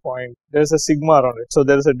 25 point, there is a sigma around it, so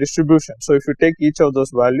there is a distribution. So if you take each of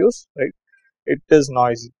those values, right, it is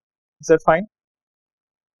noisy. Is that fine?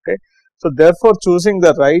 Okay, so therefore choosing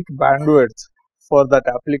the right bandwidth for that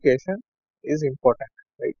application is important,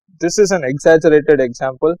 right? This is an exaggerated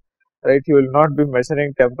example, right? You will not be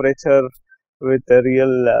measuring temperature with a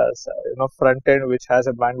real front end which has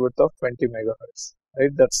a bandwidth of 20 megahertz,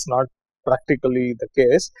 right? That's not practically the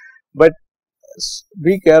case, but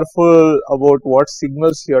be careful about what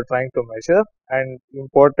signals you are trying to measure, and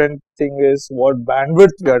important thing is what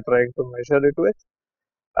bandwidth you are trying to measure it with.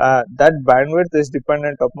 That bandwidth is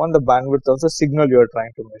dependent upon the bandwidth of the signal you are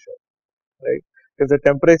trying to measure, right? If the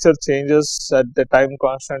temperature changes at the time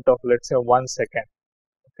constant of, let's say, 1 second,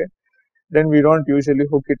 okay, then we don't usually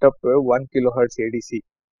hook it up to a 1 kilohertz ADC,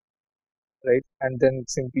 right, and then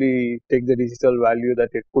simply take the digital value that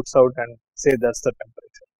it puts out and say that's the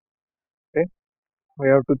temperature. Okay, we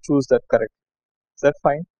have to choose that correct. Is that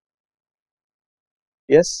fine?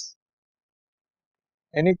 Yes.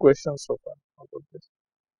 Any questions so far about this?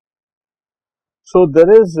 So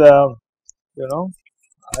there is, you know,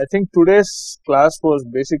 I think today's class was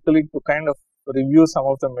basically to kind of review some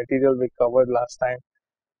of the material we covered last time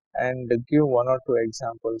and give one or two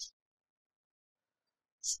examples.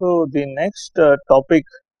 So the next topic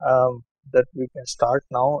that we can start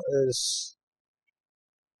now is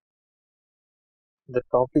the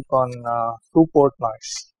topic on two-port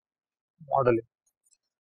noise modeling.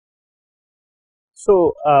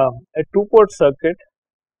 So a two-port circuit,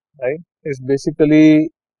 right, is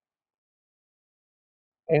basically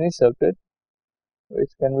any circuit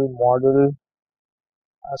which can be modeled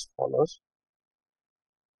as follows.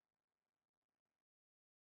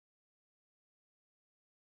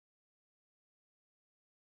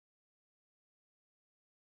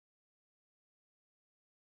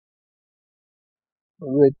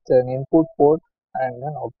 With an input port and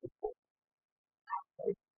an output port.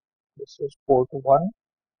 Right? This is port 1,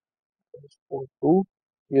 this is port 2,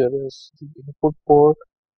 here is the input port,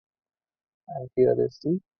 and here is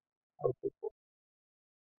the output port.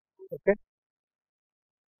 Okay,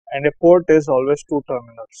 and a port is always two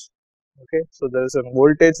terminals. Okay, so there is a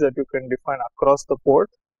voltage that you can define across the port,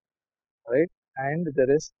 right? And there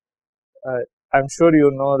is, I'm sure you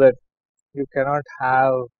know that you cannot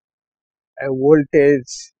have a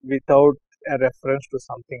voltage without a reference to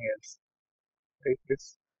something else, right?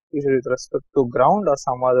 It's usually with respect to ground or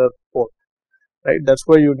some other port, right? That's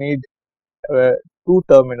why you need two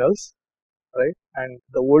terminals, right, and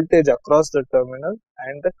the voltage across the terminal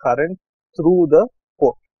and the current through the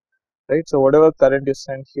port, right? So whatever current you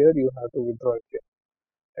send here, you have to withdraw it here,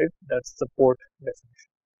 right? That's the port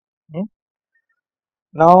definition.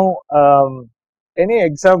 Now, any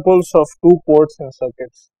examples of two ports in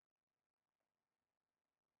circuits?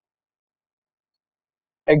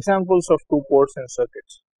 Examples of two ports in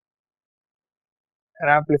circuits. An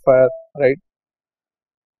amplifier, right,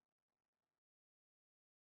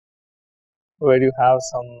 where you have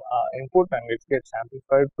some input and it gets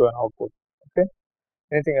amplified to an output. Okay.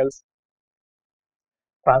 Anything else?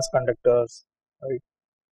 Transconductors, right?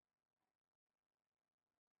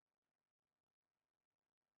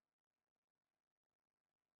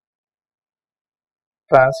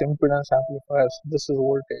 transimpedance amplifiers, this is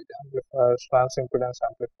voltage amplifiers, transimpedance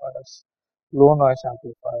amplifiers, low noise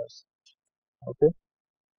amplifiers, okay,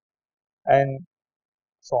 and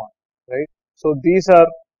so on, right? So these are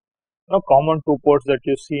common two ports that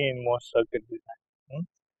you see in most circuit design.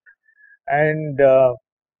 And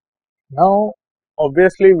now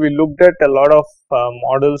obviously we looked at a lot of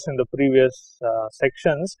models in the previous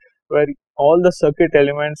sections where all the circuit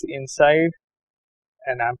elements inside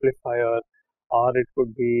an amplifier, or it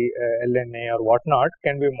could be LNA or whatnot,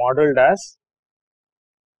 can be modeled as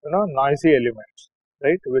noisy elements,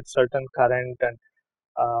 right, with certain current and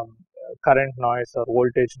current noise or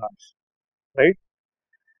voltage noise, right.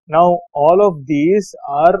 Now all of these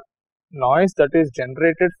are noise that is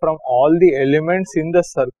generated from all the elements in the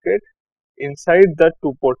circuit inside the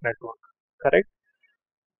two port network, correct.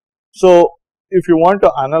 So if you want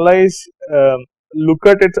to analyze, look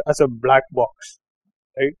at it as a black box,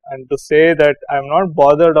 right, and to say that I am not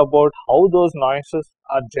bothered about how those noises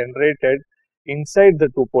are generated inside the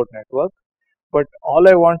two port network, but all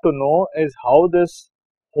I want to know is how this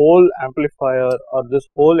whole amplifier or this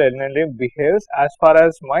whole LNA behaves as far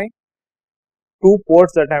as my two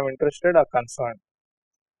ports that I am interested are concerned,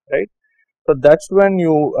 right. So that's when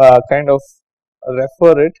you kind of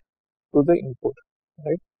refer it to the input,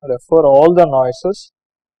 right, refer all the noises,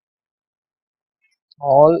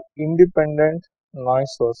 all independent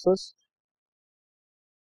noise sources,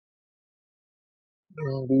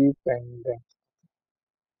 independent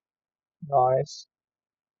noise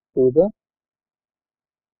to the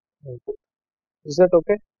input. Is that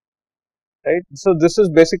okay? Right. So this is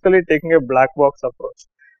basically taking a black box approach,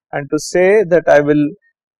 and to say that I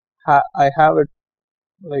have it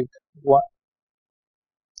like what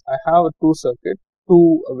I have a two circuit,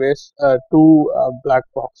 two black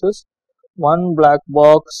boxes. One black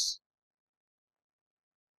box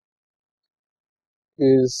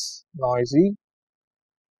is noisy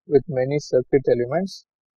with many circuit elements,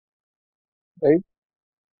 right?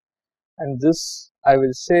 And this I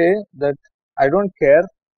will say that I don't care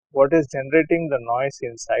what is generating the noise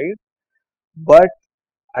inside, but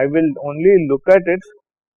I will only look at it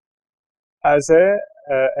as a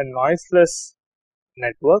noiseless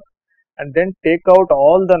network and then take out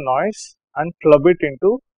all the noise and club it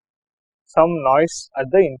into some noise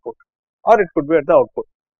at the input, or it could be at the output.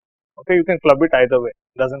 Okay, you can club it either way,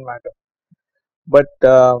 doesn't matter. But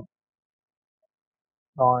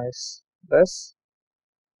noiseless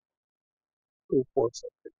two port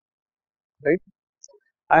circuit, right?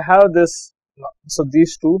 I have this, so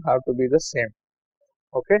these two have to be the same.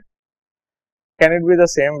 Okay, can it be the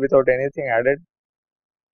same without anything added?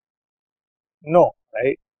 No,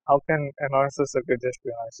 right? How can a noiseless circuit just be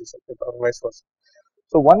a noisy circuit, or vice versa?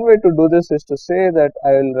 So one way to do this is to say that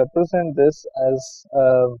I will represent this as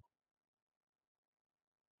a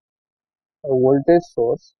voltage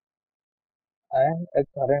source and a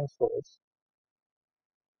current source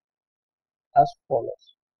as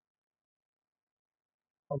follows.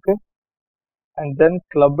 Okay, and then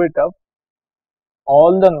club it up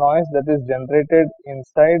all the noise that is generated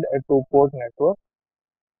inside a two port network.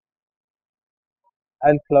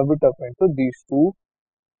 I'll club it up into these two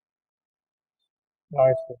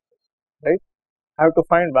noise sources, right? I have to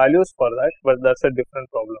find values for that, but that's a different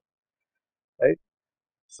problem, right?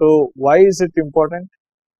 So why is it important?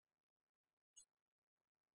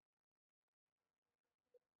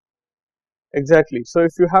 Exactly. So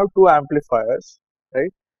if you have two amplifiers,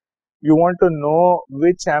 right, you want to know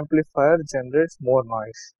which amplifier generates more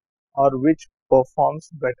noise, or which performs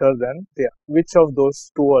better than which of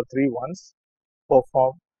those two or three ones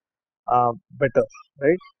perform better,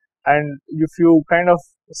 right? And if you kind of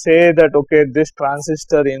say that okay, this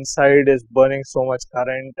transistor inside is burning so much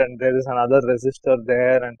current and there is another resistor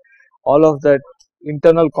there and all of that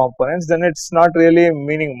internal components, then it's not really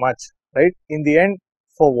meaning much, right? In the end,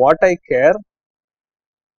 for what I care,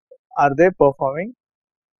 are they performing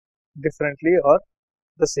differently or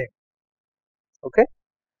the same? Okay,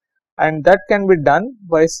 and that can be done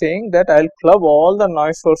by saying that I'll club all the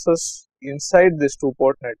noise sources inside this two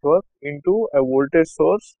port network into a voltage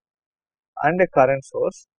source and a current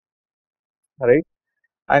source, right,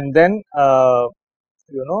 and then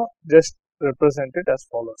just represent it as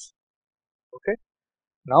follows. Okay,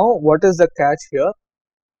 now what is the catch here?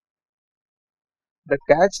 The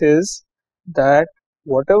catch is that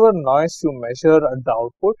whatever noise you measure at the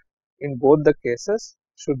output in both the cases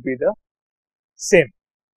should be the same,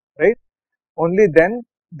 right? Only then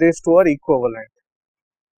these two are equivalent,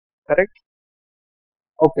 correct?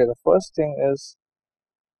 Okay, the first thing is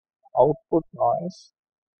output noise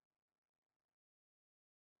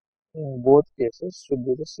in both cases should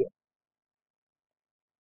be the same.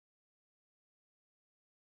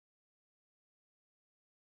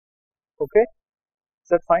 Okay, is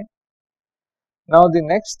that fine? Now the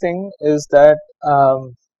next thing is that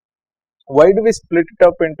why do we split it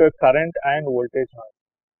up into a current and voltage noise?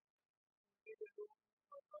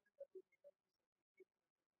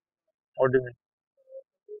 What do you mean?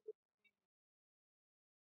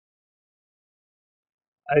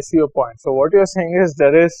 I see your point. So what you're saying is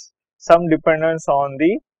there is some dependence on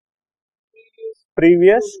the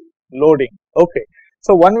previous loading. Okay.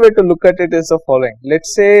 So one way to look at it is the following.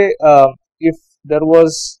 Let's say if there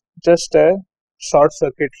was just a short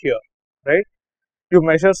circuit here, right? You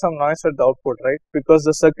measure some noise at the output, right? Because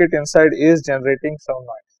the circuit inside is generating some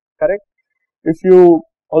noise, correct? If you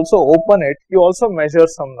also open it, you also measure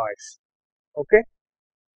some noise, okay?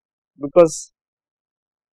 Because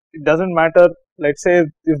it doesn't matter, let's say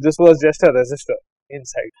if this was just a resistor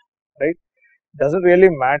inside, right? Doesn't really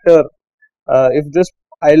matter if this,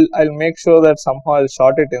 I'll make sure that somehow I'll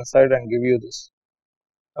short it inside and give you this,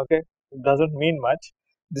 okay? It doesn't mean much.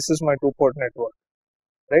 This is my two-port network,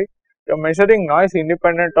 right? You're measuring noise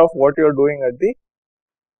independent of what you're doing at the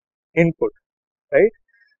input, right?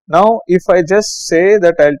 Now, if I just say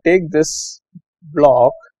that I'll take this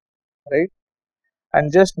block, right,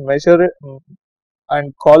 and just measure it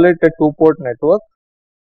and call it a two-port network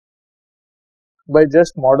by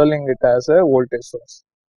just modeling it as a voltage source,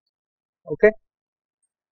 okay?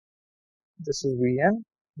 This is Vn,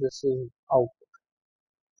 this is out,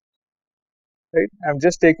 right? I'm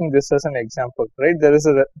just taking this as an example, right?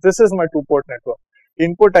 This is my two-port network.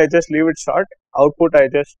 Input I just leave it short, output I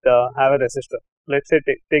just have a resistor. Let's say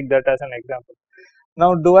take that as an example.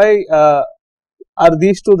 Now, are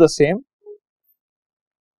these two the same?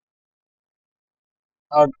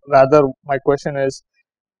 Or rather, my question is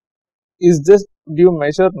this, do you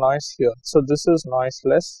measure noise here? So this is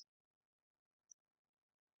noiseless,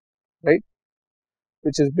 right?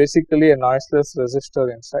 Which is basically a noiseless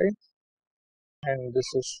resistor inside, and this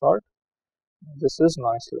is short, this is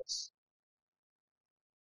noiseless.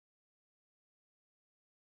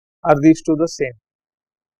 Are these two the same?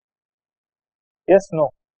 Yes, no,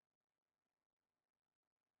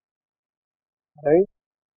 right?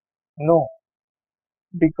 No,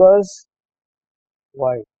 because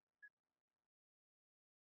why?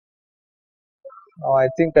 Now I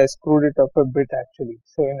think I screwed it up a bit actually.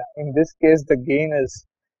 So in this case, the gain is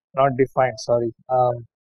not defined. Sorry.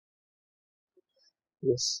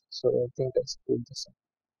 Yes. So I think I screwed this up.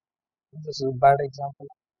 This is a bad example.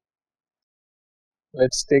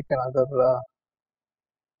 Let's take another.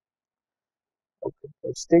 Okay.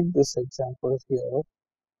 Let's take this example here,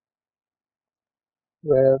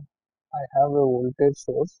 where I have a voltage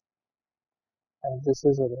source, and this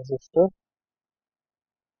is a resistor,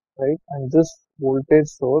 right? And this voltage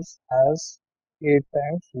source has 8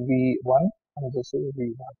 times V1, and this is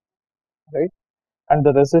V1, right? And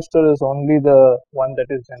the resistor is only the one that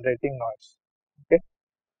is generating noise. Okay,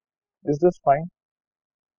 is this fine?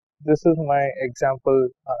 This is my example.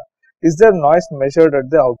 Is there noise measured at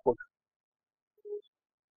the output?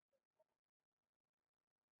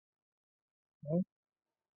 Hmm?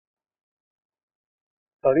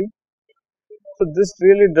 Sorry. So this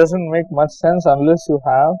really doesn't make much sense unless you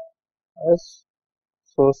have a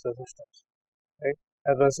source resistance, right?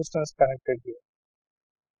 A resistance connected here.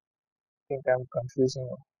 I think I'm confusing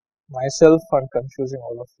myself and confusing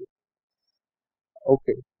all of you.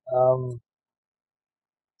 Okay.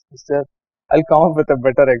 Is there? I'll come up with a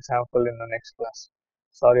better example in the next class.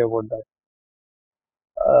 Sorry about that.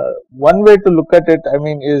 One way to look at it, I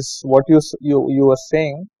mean, is what you were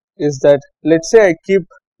saying is that, let's say I keep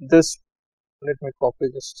this. Let me copy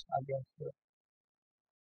this again here.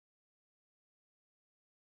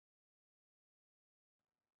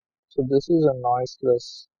 So this is a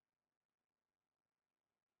noiseless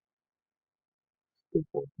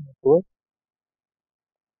two-port network,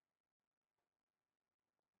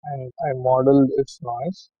 and I modeled its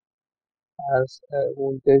noise as a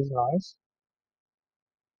voltage noise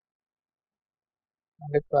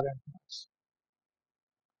and a current noise.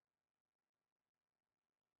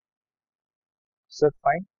 Is that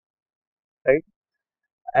fine? Right?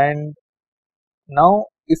 And now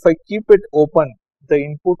if I keep it open, the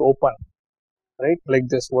input open, right, like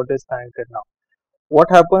this, what is connected now, what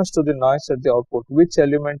happens to the noise at the output? Which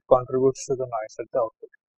element contributes to the noise at the output?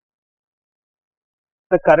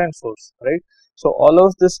 The current source, right? So all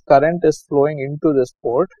of this current is flowing into this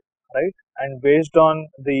port, right? And based on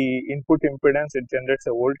the input impedance, it generates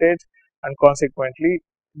a voltage, and consequently,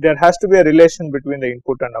 there has to be a relation between the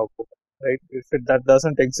input and output, right? If that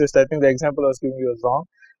doesn't exist, I think the example I was giving you is wrong.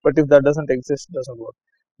 But if that doesn't exist, it doesn't work.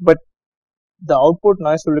 But the output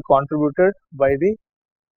noise will be contributed by the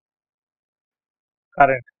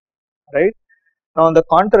current, right? Now on the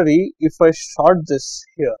contrary, if I short this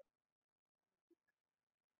here,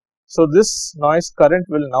 so this noise current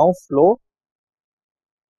will now flow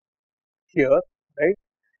here, right?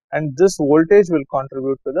 And this voltage will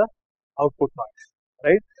contribute to the output noise,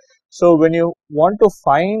 right? So when you want to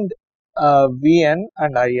find Vn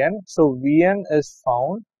and In, so Vn is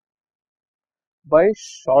found by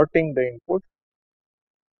shorting the input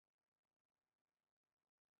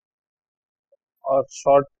or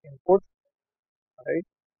short input, right?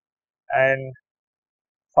 And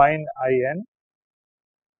find In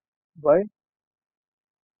by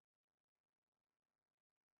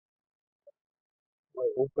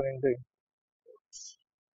opening the inputs.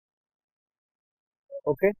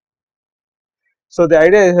 Okay. So the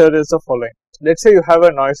idea here is the following. Let's say you have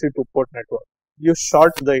a noisy two-port network. You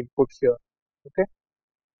short the input here. Okay.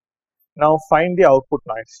 Now find the output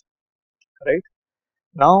noise, right?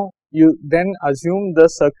 Now you then assume the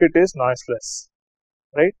circuit is noiseless,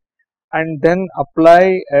 right? And then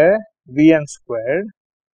apply a Vn squared,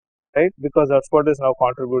 right? Because that's what is now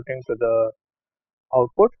contributing to the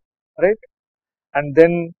output, right? And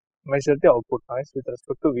then measure the output noise with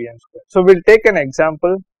respect to Vn squared. So we'll take an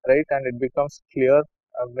example, right? And it becomes clear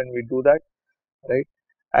when we do that, right?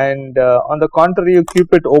 And on the contrary, you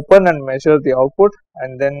keep it open and measure the output,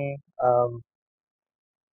 and then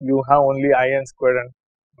you have only In squared and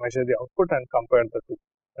measure the output and compare the two,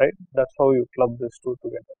 right? That's how you club these two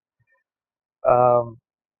together.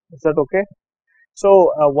 Is that okay?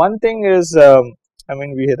 So one thing is, I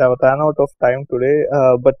mean, we have ran out of time today,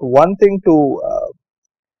 but one thing to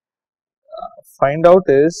find out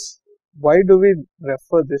is why do we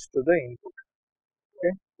refer this to the input?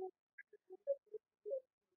 Okay.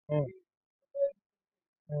 Mm,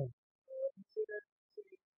 mm,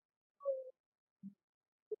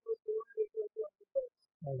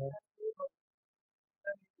 mhm.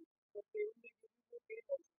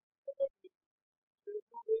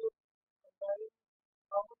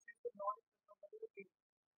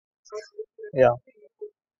 Yeah.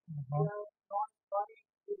 Mhm.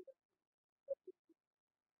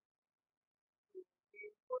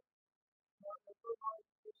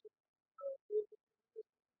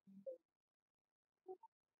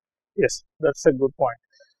 Yes, that's a good point.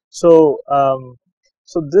 So,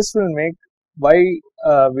 so this will make why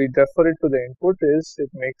we refer it to the input is it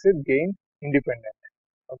makes it gain independent.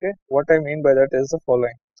 Okay, what I mean by that is the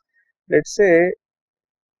following. Let's say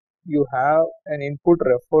you have an input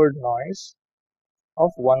referred noise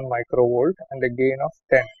of 1 microvolt and a gain of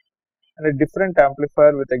 10, and a different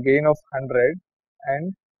amplifier with a gain of 100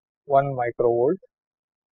 and 1 microvolt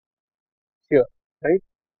here, right?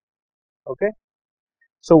 Okay.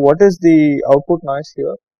 So what is the output noise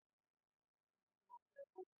here?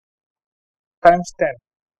 Times 10,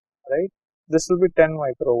 right? This will be 10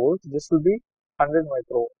 microvolts. This will be 100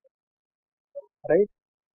 microvolts, right?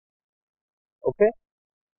 Okay.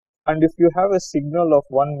 And if you have a signal of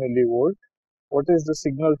 1 millivolt, what is the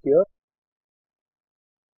signal here?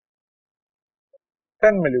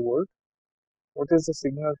 10 millivolt. What is the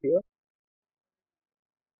signal here?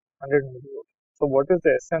 100 millivolt. So what is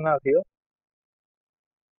the SNR here?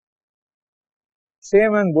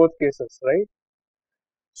 Same in both cases, right?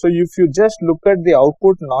 So if you just look at the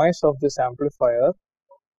output noise of this amplifier,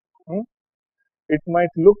 hmm, it might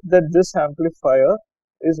look that this amplifier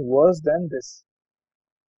is worse than this,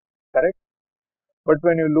 correct? But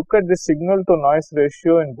when you look at the signal to noise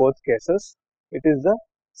ratio in both cases, it is the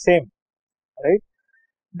same, right?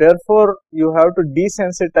 Therefore, you have to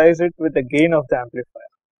desensitize it with the gain of the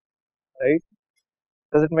amplifier, right?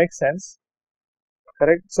 Does it make sense?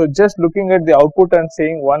 Correct. So just looking at the output and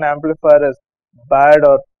saying one amplifier is bad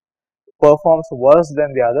or performs worse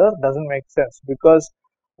than the other doesn't make sense, because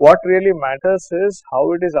what really matters is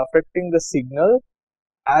how it is affecting the signal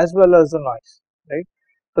as well as the noise, right?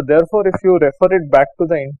 So therefore, if you refer it back to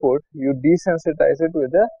the input, you desensitize it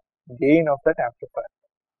with the gain of that amplifier,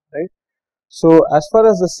 right? So as far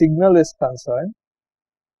as the signal is concerned,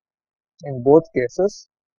 in both cases,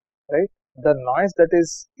 right, the noise that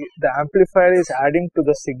is the amplifier is adding to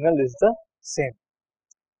the signal is the same,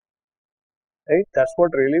 right? That's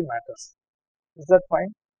what really matters. Is that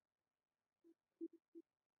fine?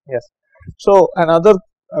 Yes. So another,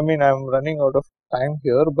 I mean, I'm running out of time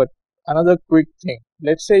here, but another quick thing.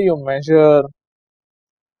 Let's say you measure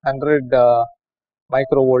 100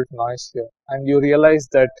 microvolt noise here, and you realize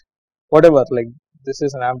that whatever, like this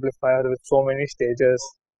is an amplifier with so many stages,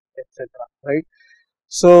 etc. Right?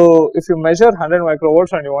 So if you measure 100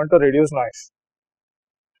 microvolts and you want to reduce noise,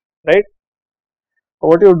 right?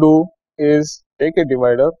 What you do is take a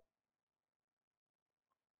divider,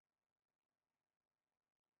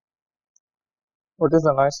 What is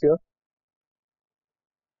the noise here?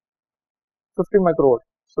 50 microvolt.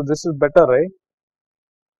 So this is better, right?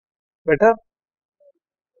 Better?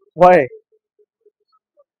 Why?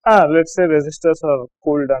 Let's say resistors are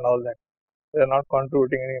cooled and all that. They are not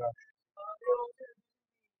contributing any noise.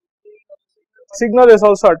 Signal is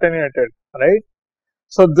also attenuated, right?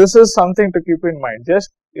 So this is something to keep in mind.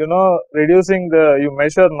 Just reducing you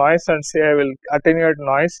measure noise and say I will attenuate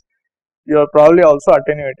noise. You are probably also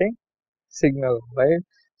attenuating signal, right?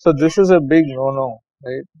 So this is a big no,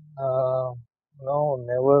 right? No,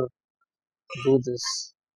 never do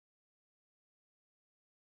this.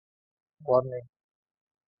 Warning.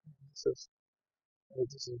 This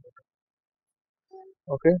is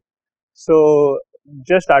okay. So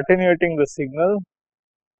just attenuating the signal,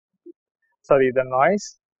 the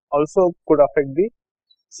noise also could affect the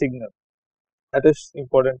signal. That is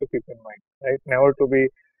important to keep in mind, right? Never to be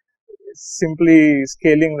simply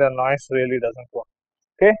scaling the noise really doesn't work.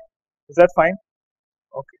 Okay, is that fine?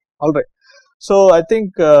 Okay, all right. So I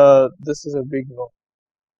think this is a big no.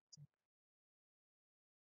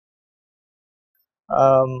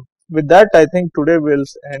 With that, I think today we'll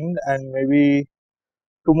end, and maybe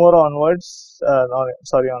tomorrow onwards,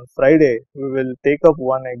 on Friday, we will take up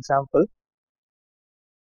one example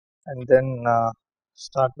and then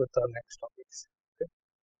start with our next topics.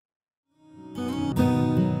 Okay.